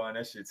video on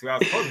that shit too. I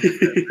was supposed to do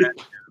that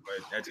last year,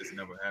 but that just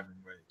never happened.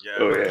 But yeah.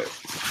 Oh yeah.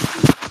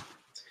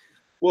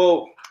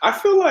 Well, I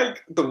feel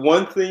like the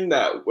one thing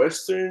that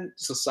Western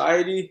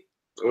society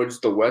or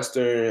just the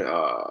Western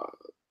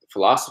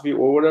philosophy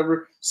or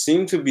whatever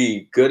seem to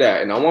be good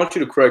at, and I want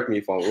you to correct me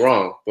if I'm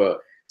wrong, but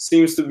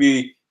seems to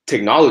be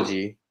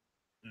technology.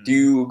 Do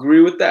you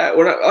agree with that?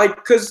 Or not?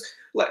 Like, cause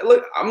like,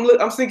 look,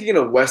 I'm thinking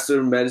of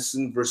Western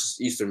medicine versus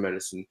Eastern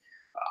medicine.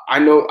 I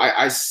know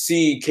I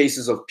see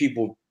cases of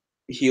people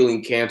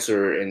healing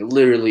cancer and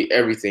literally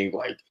everything,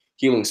 like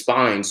healing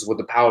spines with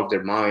the power of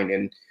their mind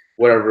and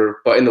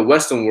whatever. But in the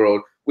Western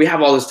world, we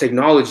have all this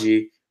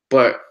technology,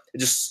 but it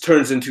just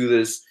turns into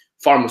this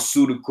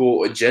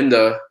pharmaceutical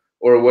agenda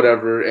or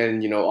whatever.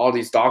 And all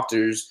these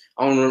doctors.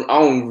 I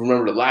don't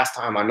remember the last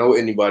time I know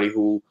anybody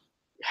who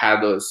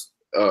had a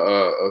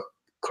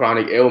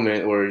chronic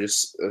ailment or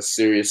just a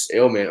serious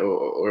ailment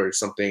or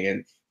something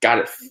and got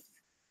it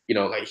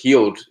like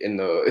healed in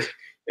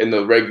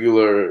the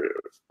regular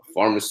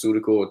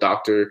pharmaceutical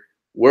doctor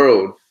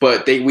world.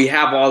 But we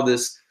have all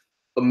this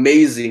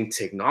amazing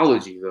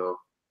technology though.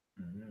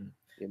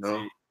 See,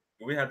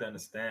 we have to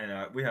understand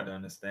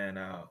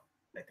our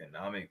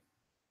economic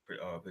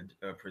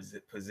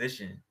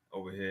position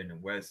over here in the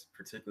West,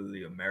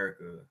 particularly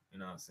America. You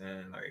know what I'm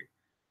saying? Like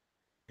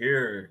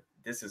here,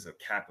 this is a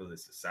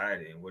capitalist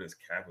society, and what is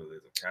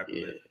capitalism?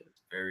 Capitalism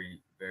is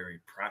very, very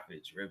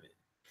profit driven.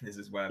 This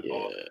is why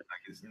all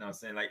like it's, you know what I'm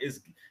saying? Like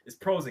it's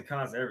pros and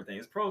cons to everything.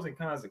 It's pros and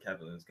cons to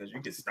capitalism because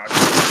you can start,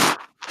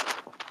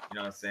 you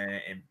know what I'm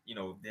saying, and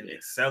then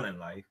excel in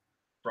life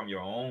from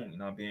your own,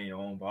 being your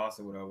own boss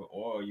or whatever,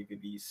 or you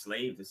could be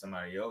slave to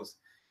somebody else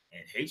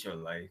and hate your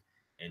life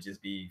and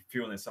just be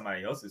fueling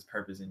somebody else's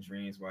purpose and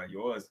dreams while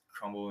yours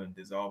crumble and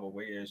dissolve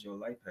away as your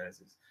life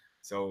passes.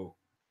 So,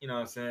 you know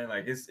what I'm saying?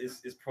 Like it's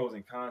pros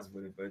and cons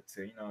with it, but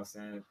to, you know what I'm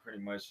saying,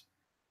 pretty much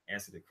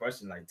answer the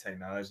question, like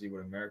technology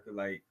with America,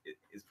 like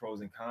it's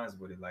pros and cons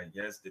with it. Like,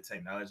 yes, the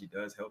technology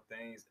does help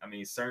things. I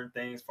mean, certain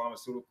things,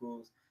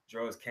 pharmaceuticals,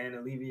 drugs can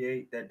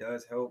alleviate. That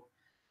does help.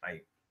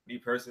 Like me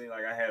personally,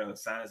 like I had a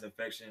sinus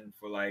infection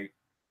for like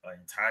an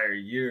entire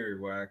year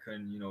where I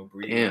couldn't,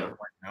 breathe out of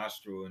one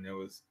nostril, and there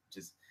was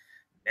just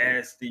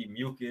nasty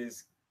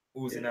mucus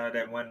oozing out of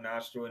that one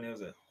nostril, and it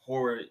was a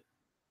horrid,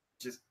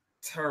 just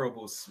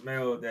terrible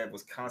smell that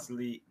was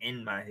constantly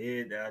in my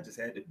head that I just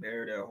had to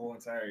bear that whole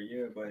entire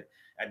year. But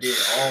I did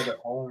all the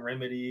home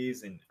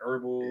remedies and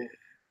herbal, you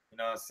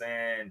know what I'm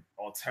saying,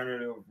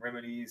 alternative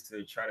remedies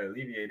to try to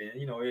alleviate it.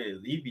 And, it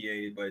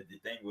alleviated, but the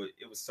thing was,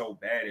 it was so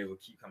bad it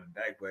would keep coming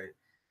back. But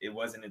it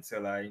wasn't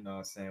until I, you know what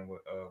I'm saying,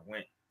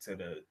 went to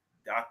the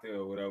doctor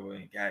or whatever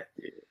and got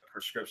a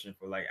prescription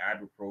for like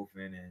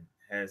ibuprofen and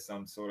had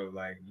some sort of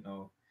like,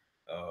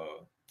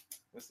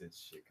 what's that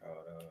shit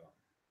called?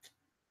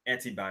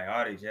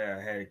 Antibiotics. Yeah,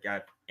 I had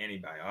got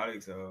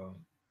antibiotics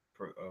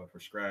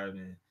prescribed,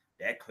 and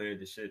that cleared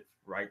the shit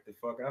right the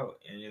fuck out.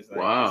 And it's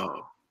like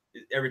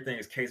everything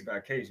is case by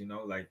case,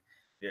 like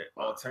the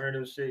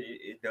alternative shit,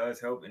 it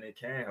does help and it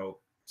can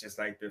help, just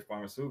like the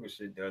pharmaceutical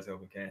shit does help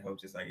and can help,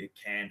 just like it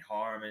can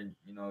harm and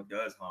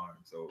does harm.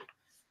 So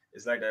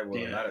it's like that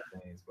with a lot of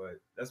things. But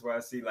that's why I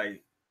see,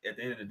 like, at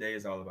the end of the day,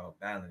 it's all about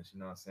balance, you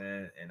know what I'm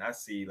saying? And I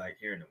see, like,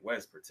 here in the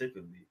West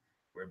particularly,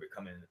 we're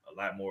becoming a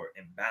lot more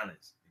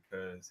imbalanced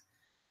because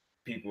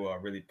people are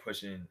really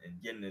pushing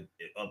and getting it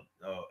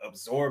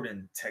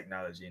absorbing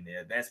technology and the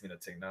advancement of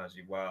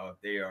technology, while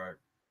they are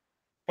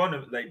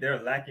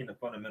they're lacking the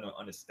fundamental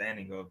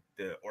understanding of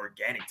the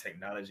organic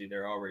technology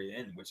they're already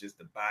in, which is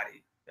the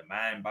body, the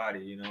mind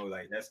body.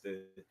 Like that's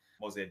the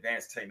most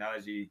advanced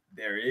technology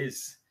there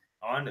is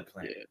on the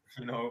planet.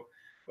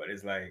 But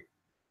it's like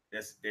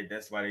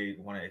that's why they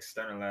want to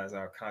externalize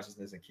our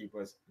consciousness and keep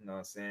us, you know what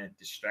I'm saying,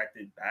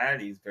 distracted by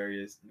these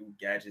various new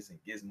gadgets and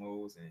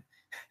gizmos and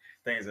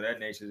things of that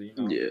nature,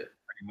 pretty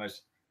much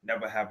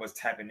never have us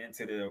tapping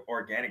into the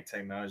organic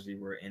technology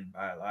we're in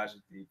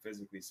biologically,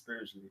 physically,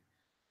 spiritually.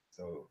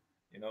 So,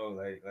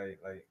 like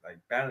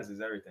balance is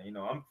everything.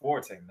 I'm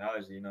for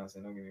technology, you know what I'm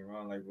saying? Don't get me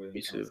wrong, like with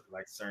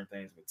like certain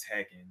things with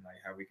tech and like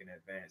how we can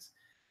advance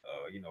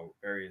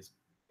various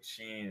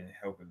machine and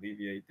help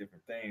alleviate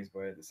different things,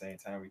 but at the same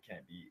time we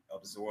can't be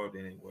absorbed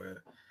in it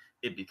where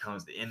it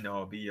becomes the end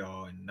all be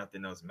all and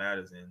nothing else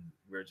matters and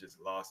we're just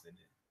lost in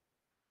it.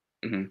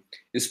 Mm-hmm.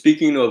 And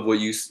speaking of what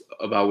you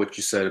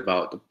said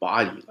about the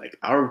body, like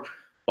our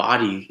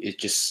body is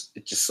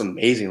just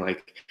amazing.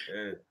 Like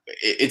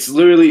it's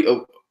literally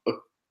a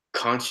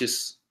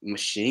conscious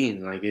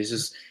machine. Like it's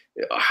just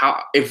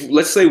how, if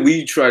let's say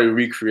we try to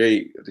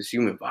recreate this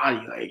human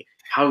body, like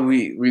how do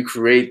we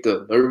recreate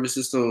the nervous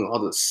system, all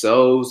the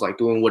cells, like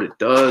doing what it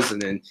does,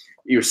 and then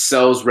your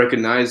cells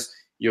recognize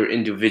your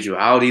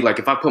individuality. Like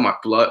if I put my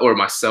blood or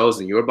my cells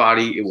in your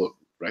body, it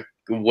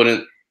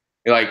wouldn't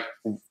like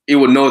it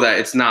would know that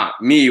it's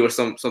not me or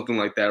something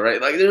like that,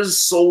 right? Like there's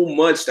so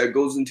much that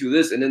goes into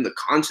this, and then the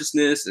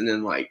consciousness, and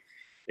then like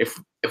if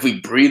we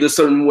breathe a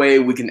certain way,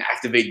 we can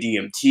activate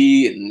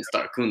DMT and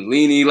start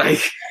Kundalini. Like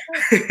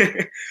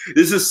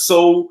this is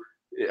so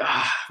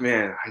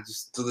man.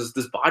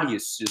 This body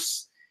is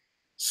just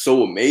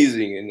so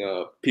amazing,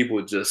 and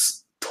people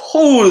just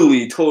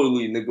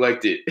totally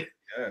neglect it.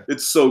 Yeah.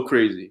 It's so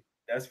crazy.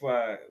 That's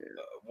why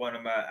one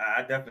of my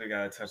I definitely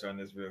gotta touch on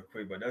this real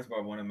quick, but that's why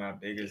one of my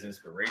biggest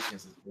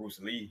inspirations is Bruce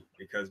Lee,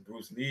 because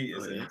Bruce Lee Oh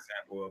is an yeah.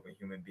 example of a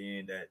human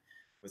being that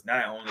was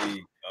not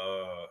only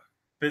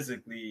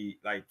physically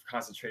like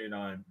concentrated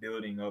on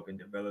building up and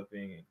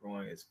developing and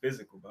growing his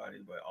physical body,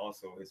 but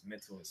also his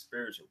mental and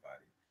spiritual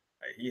body.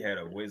 Like he had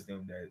a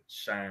wisdom that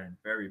shined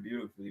very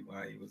beautifully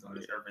while he was on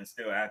this earth, and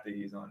still after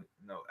he's on,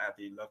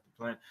 after he left the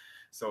planet.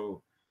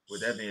 So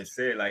with that being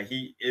said, like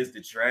he is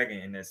the dragon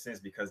in that sense,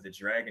 because the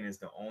dragon is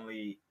the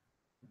only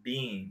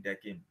being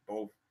that can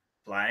both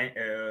fly in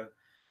air,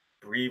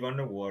 breathe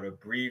underwater,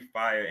 breathe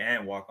fire,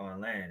 and walk on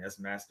land. That's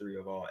mastery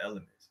of all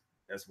elements.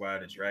 That's why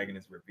the dragon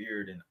is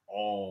revered in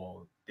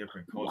all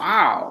different cultures of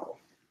Wow.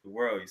 the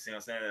world. You see what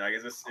I'm saying? Like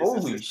it's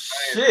Holy science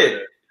for shit.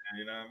 that.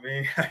 You know what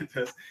I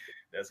mean?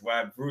 That's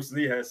why Bruce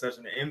Lee had such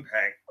an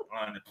impact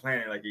on the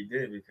planet like he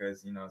did,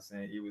 because you know what I'm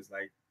saying, he was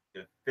like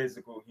the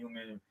physical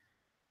human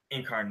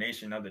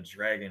incarnation of the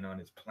dragon on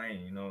his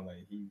plane.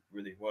 Like he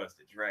really was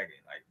the dragon,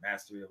 like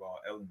mastery of all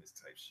elements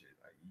type shit.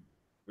 Like he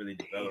really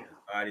developed his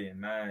body and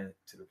mind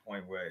to the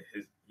point where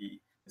his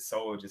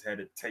soul just had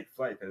to take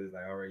flight, because it's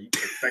like, all right, you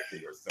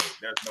perfected yourself.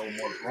 There's no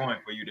more growing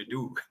for you to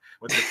do.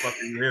 What the fuck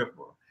are you here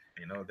for?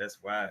 That's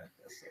why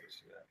that's sort of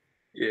shit.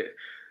 Yeah.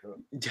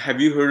 So,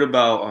 Have you heard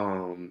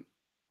about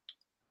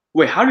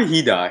wait, how did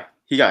he die?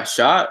 He got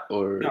shot no,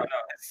 or his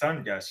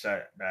son got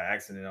shot by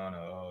accident on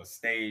a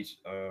stage.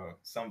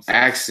 Some.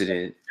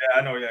 accident?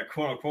 Yeah, I know. Yeah,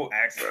 quote unquote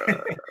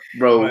accident. But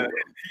Bro,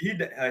 he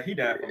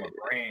died from a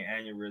brain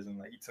aneurysm.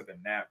 Like he took a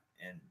nap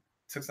and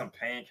took some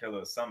painkiller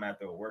or something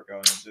after a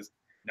workout and just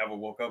never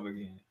woke up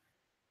again.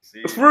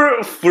 See,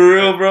 for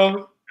real,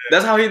 bro.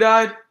 That's how he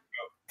died,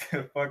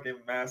 fucking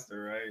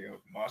master, right? Of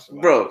martial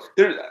bro. arts.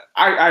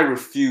 I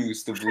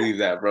refuse to believe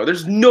that, bro.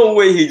 There's no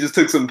way he just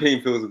took some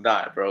pain pills and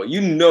died, bro.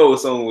 You know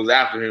someone was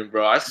after him,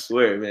 bro. I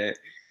swear, man.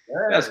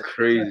 That's Yeah,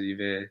 crazy,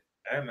 man.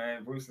 yeah,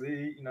 man. Bruce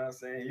Lee, you know what I'm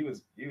saying? He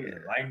was Yeah,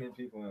 enlightening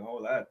people and a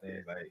whole lot of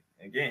things. Like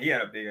again, he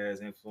had a big ass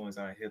influence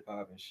on hip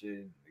hop and shit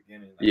in the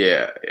beginning, like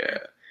yeah, yeah.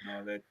 and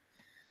all that.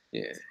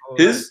 Yeah. Whole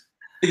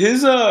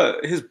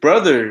lot. His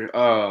brother,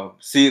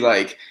 see,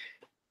 like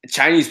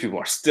Chinese people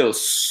are still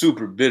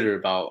super bitter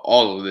about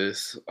all of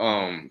this.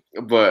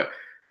 But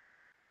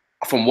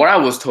from what I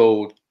was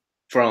told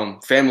from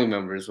family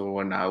members or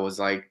whatnot, was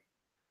like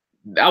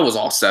that was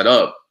all set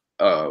up.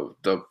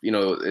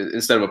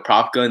 Instead of a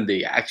prop gun,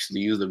 they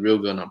actually used a real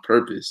gun on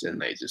purpose, and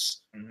they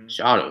just Mhm.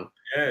 shot him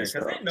Yeah, and because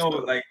stuff. they know, So,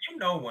 like,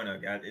 when a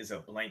guy is a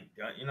blank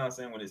gun, you know what I'm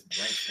saying? When it's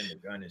blanks in the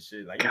gun and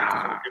shit, like, you can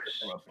tell the difference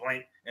gosh, from a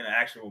blank and an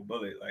actual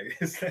bullet. Like,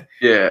 it's like,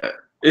 yeah.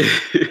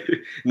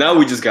 I Now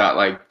we don't, just got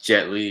like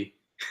Jet Li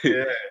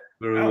yeah,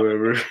 or I don't know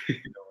whoever. what he's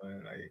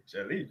doing. Like,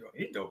 Jet Li,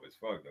 he dope as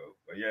fuck, though.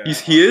 But yeah,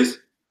 He is.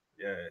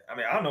 yeah. I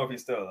mean, I don't know if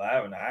he's still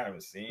alive or not. I haven't Uh,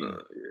 seen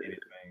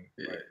anything,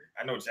 yeah. but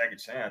I know Jackie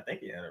Chan, I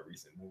think he had a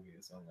recent movie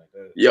or something like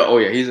that. Yeah, oh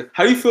yeah, he's.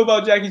 How do you feel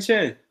about Jackie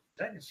Chan?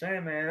 Jackie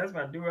Chan, man, that's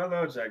my dude. I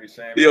love Jackie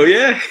Chan, man. Yo,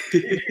 yeah.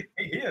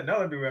 He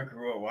another dude I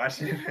grew up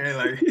watching, man.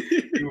 Like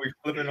he was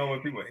flipping over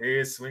people's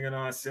heads, swinging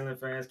on ceiling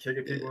fans,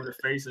 kicking people in the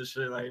face and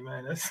shit. Like,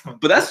 man, that's some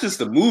But dope. that's just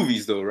the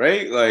movies, though,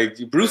 right? Like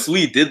Bruce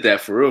Lee did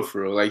that for real,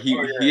 for real. Like Oh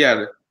he yeah, had,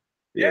 a,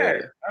 yeah.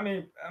 yeah,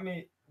 I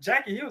mean,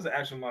 Jackie, he was an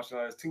actual martial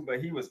artist too,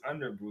 but he was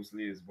under Bruce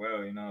Lee as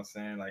well. You know what I'm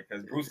saying? Like,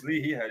 cause Bruce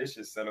Lee, he had this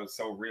shit set up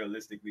so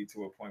realistically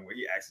to a point where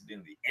he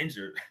accidentally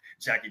injured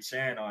Jackie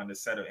Chan on the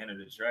set of Enter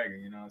the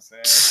Dragon. You know what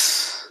I'm saying?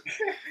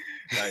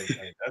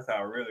 Like that's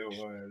how it really was.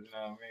 You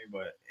know what I mean?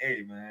 But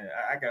hey, man,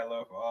 I got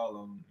love for all of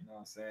them. You know what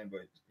I'm saying?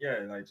 But yeah,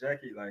 like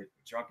Jackie, like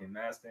Drunken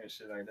Master and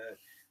shit like that.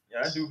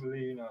 Yeah, I do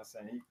believe, you know what I'm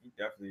saying. He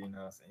definitely, you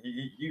know what I'm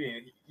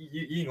saying.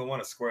 You ain't gonna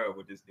want to square up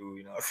with this dude,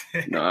 you know what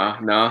I'm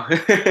saying? nah.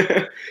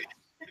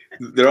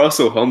 They're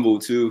also humble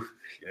too.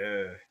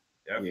 Yeah,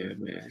 Yeah,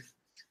 definitely, man.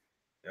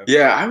 definitely.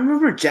 Yeah, I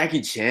remember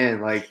Jackie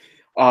Chan. Like,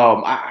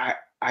 I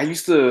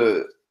used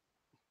to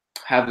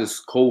have this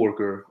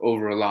coworker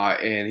over a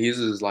lot, and he's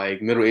this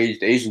like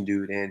middle-aged Asian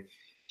dude, and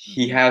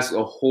he Hmm. has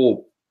a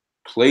whole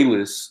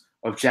playlist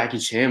of Jackie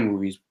Chan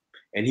movies,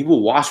 and he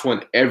will watch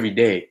one every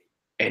day,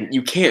 and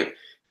you can't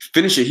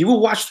finish it. He will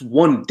watch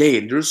one day,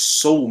 and there's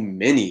so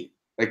many.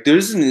 Like,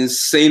 there's an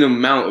insane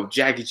amount of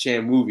Jackie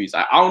Chan movies.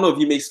 I don't know if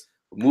he makes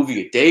a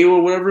movie a day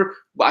or whatever,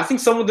 but I think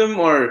some of them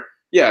are,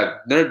 yeah,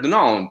 they're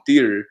not on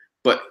theater.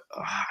 But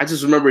I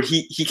just remember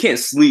he can't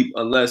sleep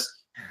unless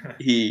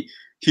he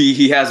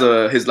he has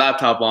his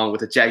laptop on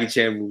with a Jackie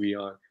Chan movie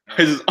on. I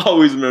Oh, just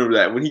always remember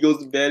that when he goes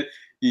to bed,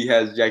 he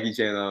has Jackie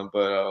Chan on.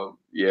 But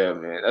yeah,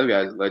 man, that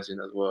guy's a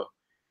legend as well.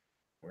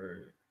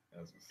 word.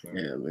 That's what's up.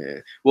 Yeah,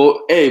 man.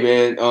 Well, hey,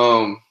 man,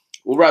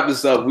 we'll wrap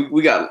this up.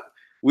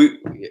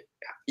 We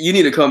you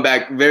need to come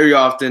back very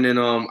often, and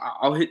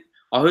I'll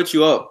hit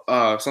you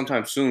up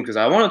sometime soon because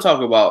I want to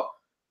talk about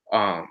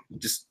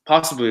just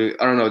possibly,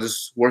 I don't know,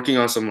 just working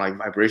on some like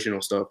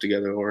vibrational stuff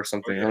together or Oh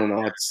something. I yeah, don't know.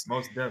 I yeah, just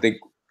most think definitely.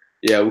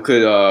 yeah, we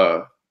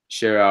could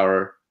share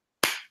our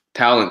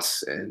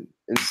talents and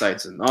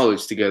insights and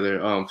knowledge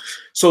together.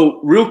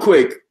 So real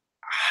quick,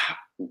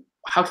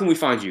 how can we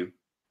find you?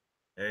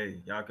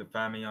 Hey, y'all can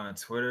find me on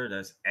Twitter.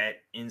 That's at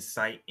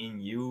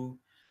InsightInYou.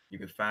 You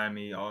can find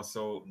me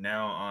also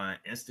now on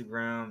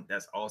Instagram.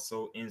 That's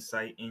also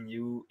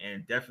InsightInYou.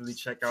 And definitely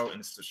check out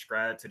and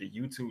subscribe to the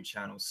YouTube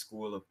channel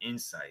School of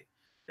Insight.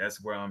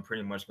 That's where I'm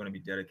pretty much going to be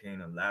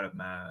dedicating a lot of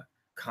my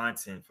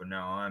content from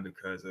now on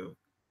because of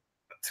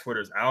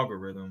Twitter's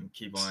algorithm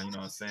keep on, you know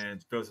what I'm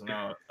saying, filtering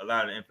out a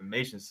lot of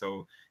information.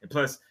 So, and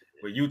plus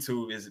with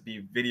YouTube is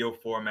be video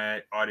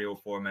format, audio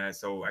format,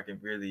 so I can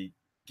really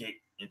get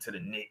into the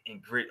nit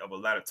and grit of a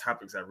lot of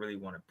topics I really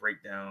want to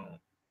break down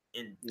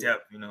in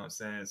depth, you know what I'm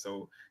saying?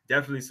 So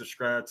definitely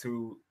subscribe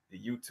to the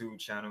YouTube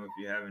channel if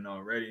you haven't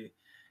already.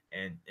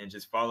 And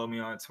just follow me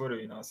on Twitter,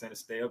 you know what I'm saying, to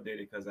stay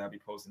updated because I'll be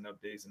posting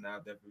updates and I'll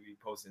definitely be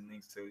posting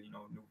links to, you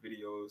know, new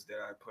videos that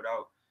I put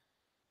out.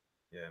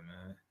 Yeah,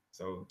 man.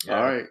 So All yeah,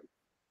 right.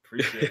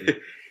 appreciate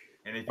it.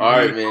 And if you All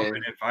need right, open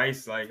man.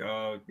 advice, like you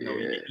know, you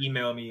Yeah. can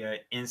email me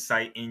at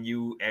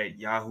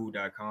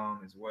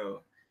insightinyu@yahoo.com as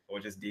well. Or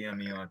just DM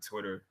me on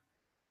Twitter.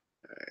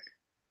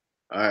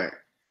 All right.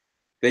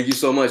 Thank you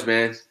so much,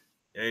 man.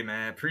 Hey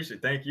man, appreciate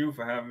it. Thank you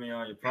for having me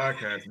on your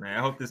podcast, man. I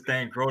hope this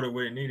thing grow to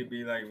where it need to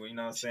be, like, you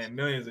know what I'm saying,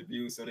 millions of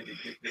views so they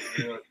could get this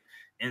real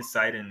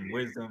insight and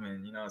wisdom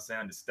and, you know what I'm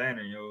saying,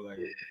 understanding, yo, like,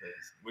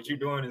 because what you're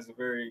doing is a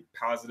very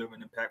positive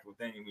and impactful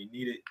thing and we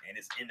need it and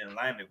it's in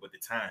alignment with the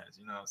times,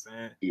 you know what I'm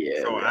saying?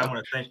 Yeah, So I bro.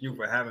 want to thank you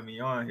for having me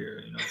on here,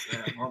 you know what I'm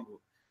saying? I'm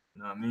humble.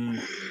 You know what I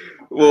mean?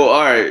 Well,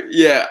 all right.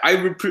 Yeah,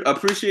 I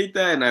appreciate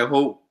that, and I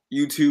hope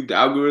YouTube, the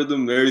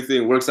algorithm, and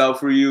everything works out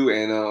for you.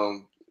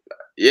 And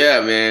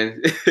yeah,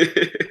 man.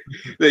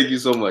 Thank you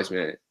so much,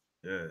 man.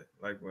 Yeah,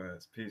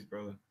 likewise. Peace,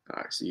 brother.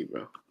 All right, see you,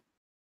 bro.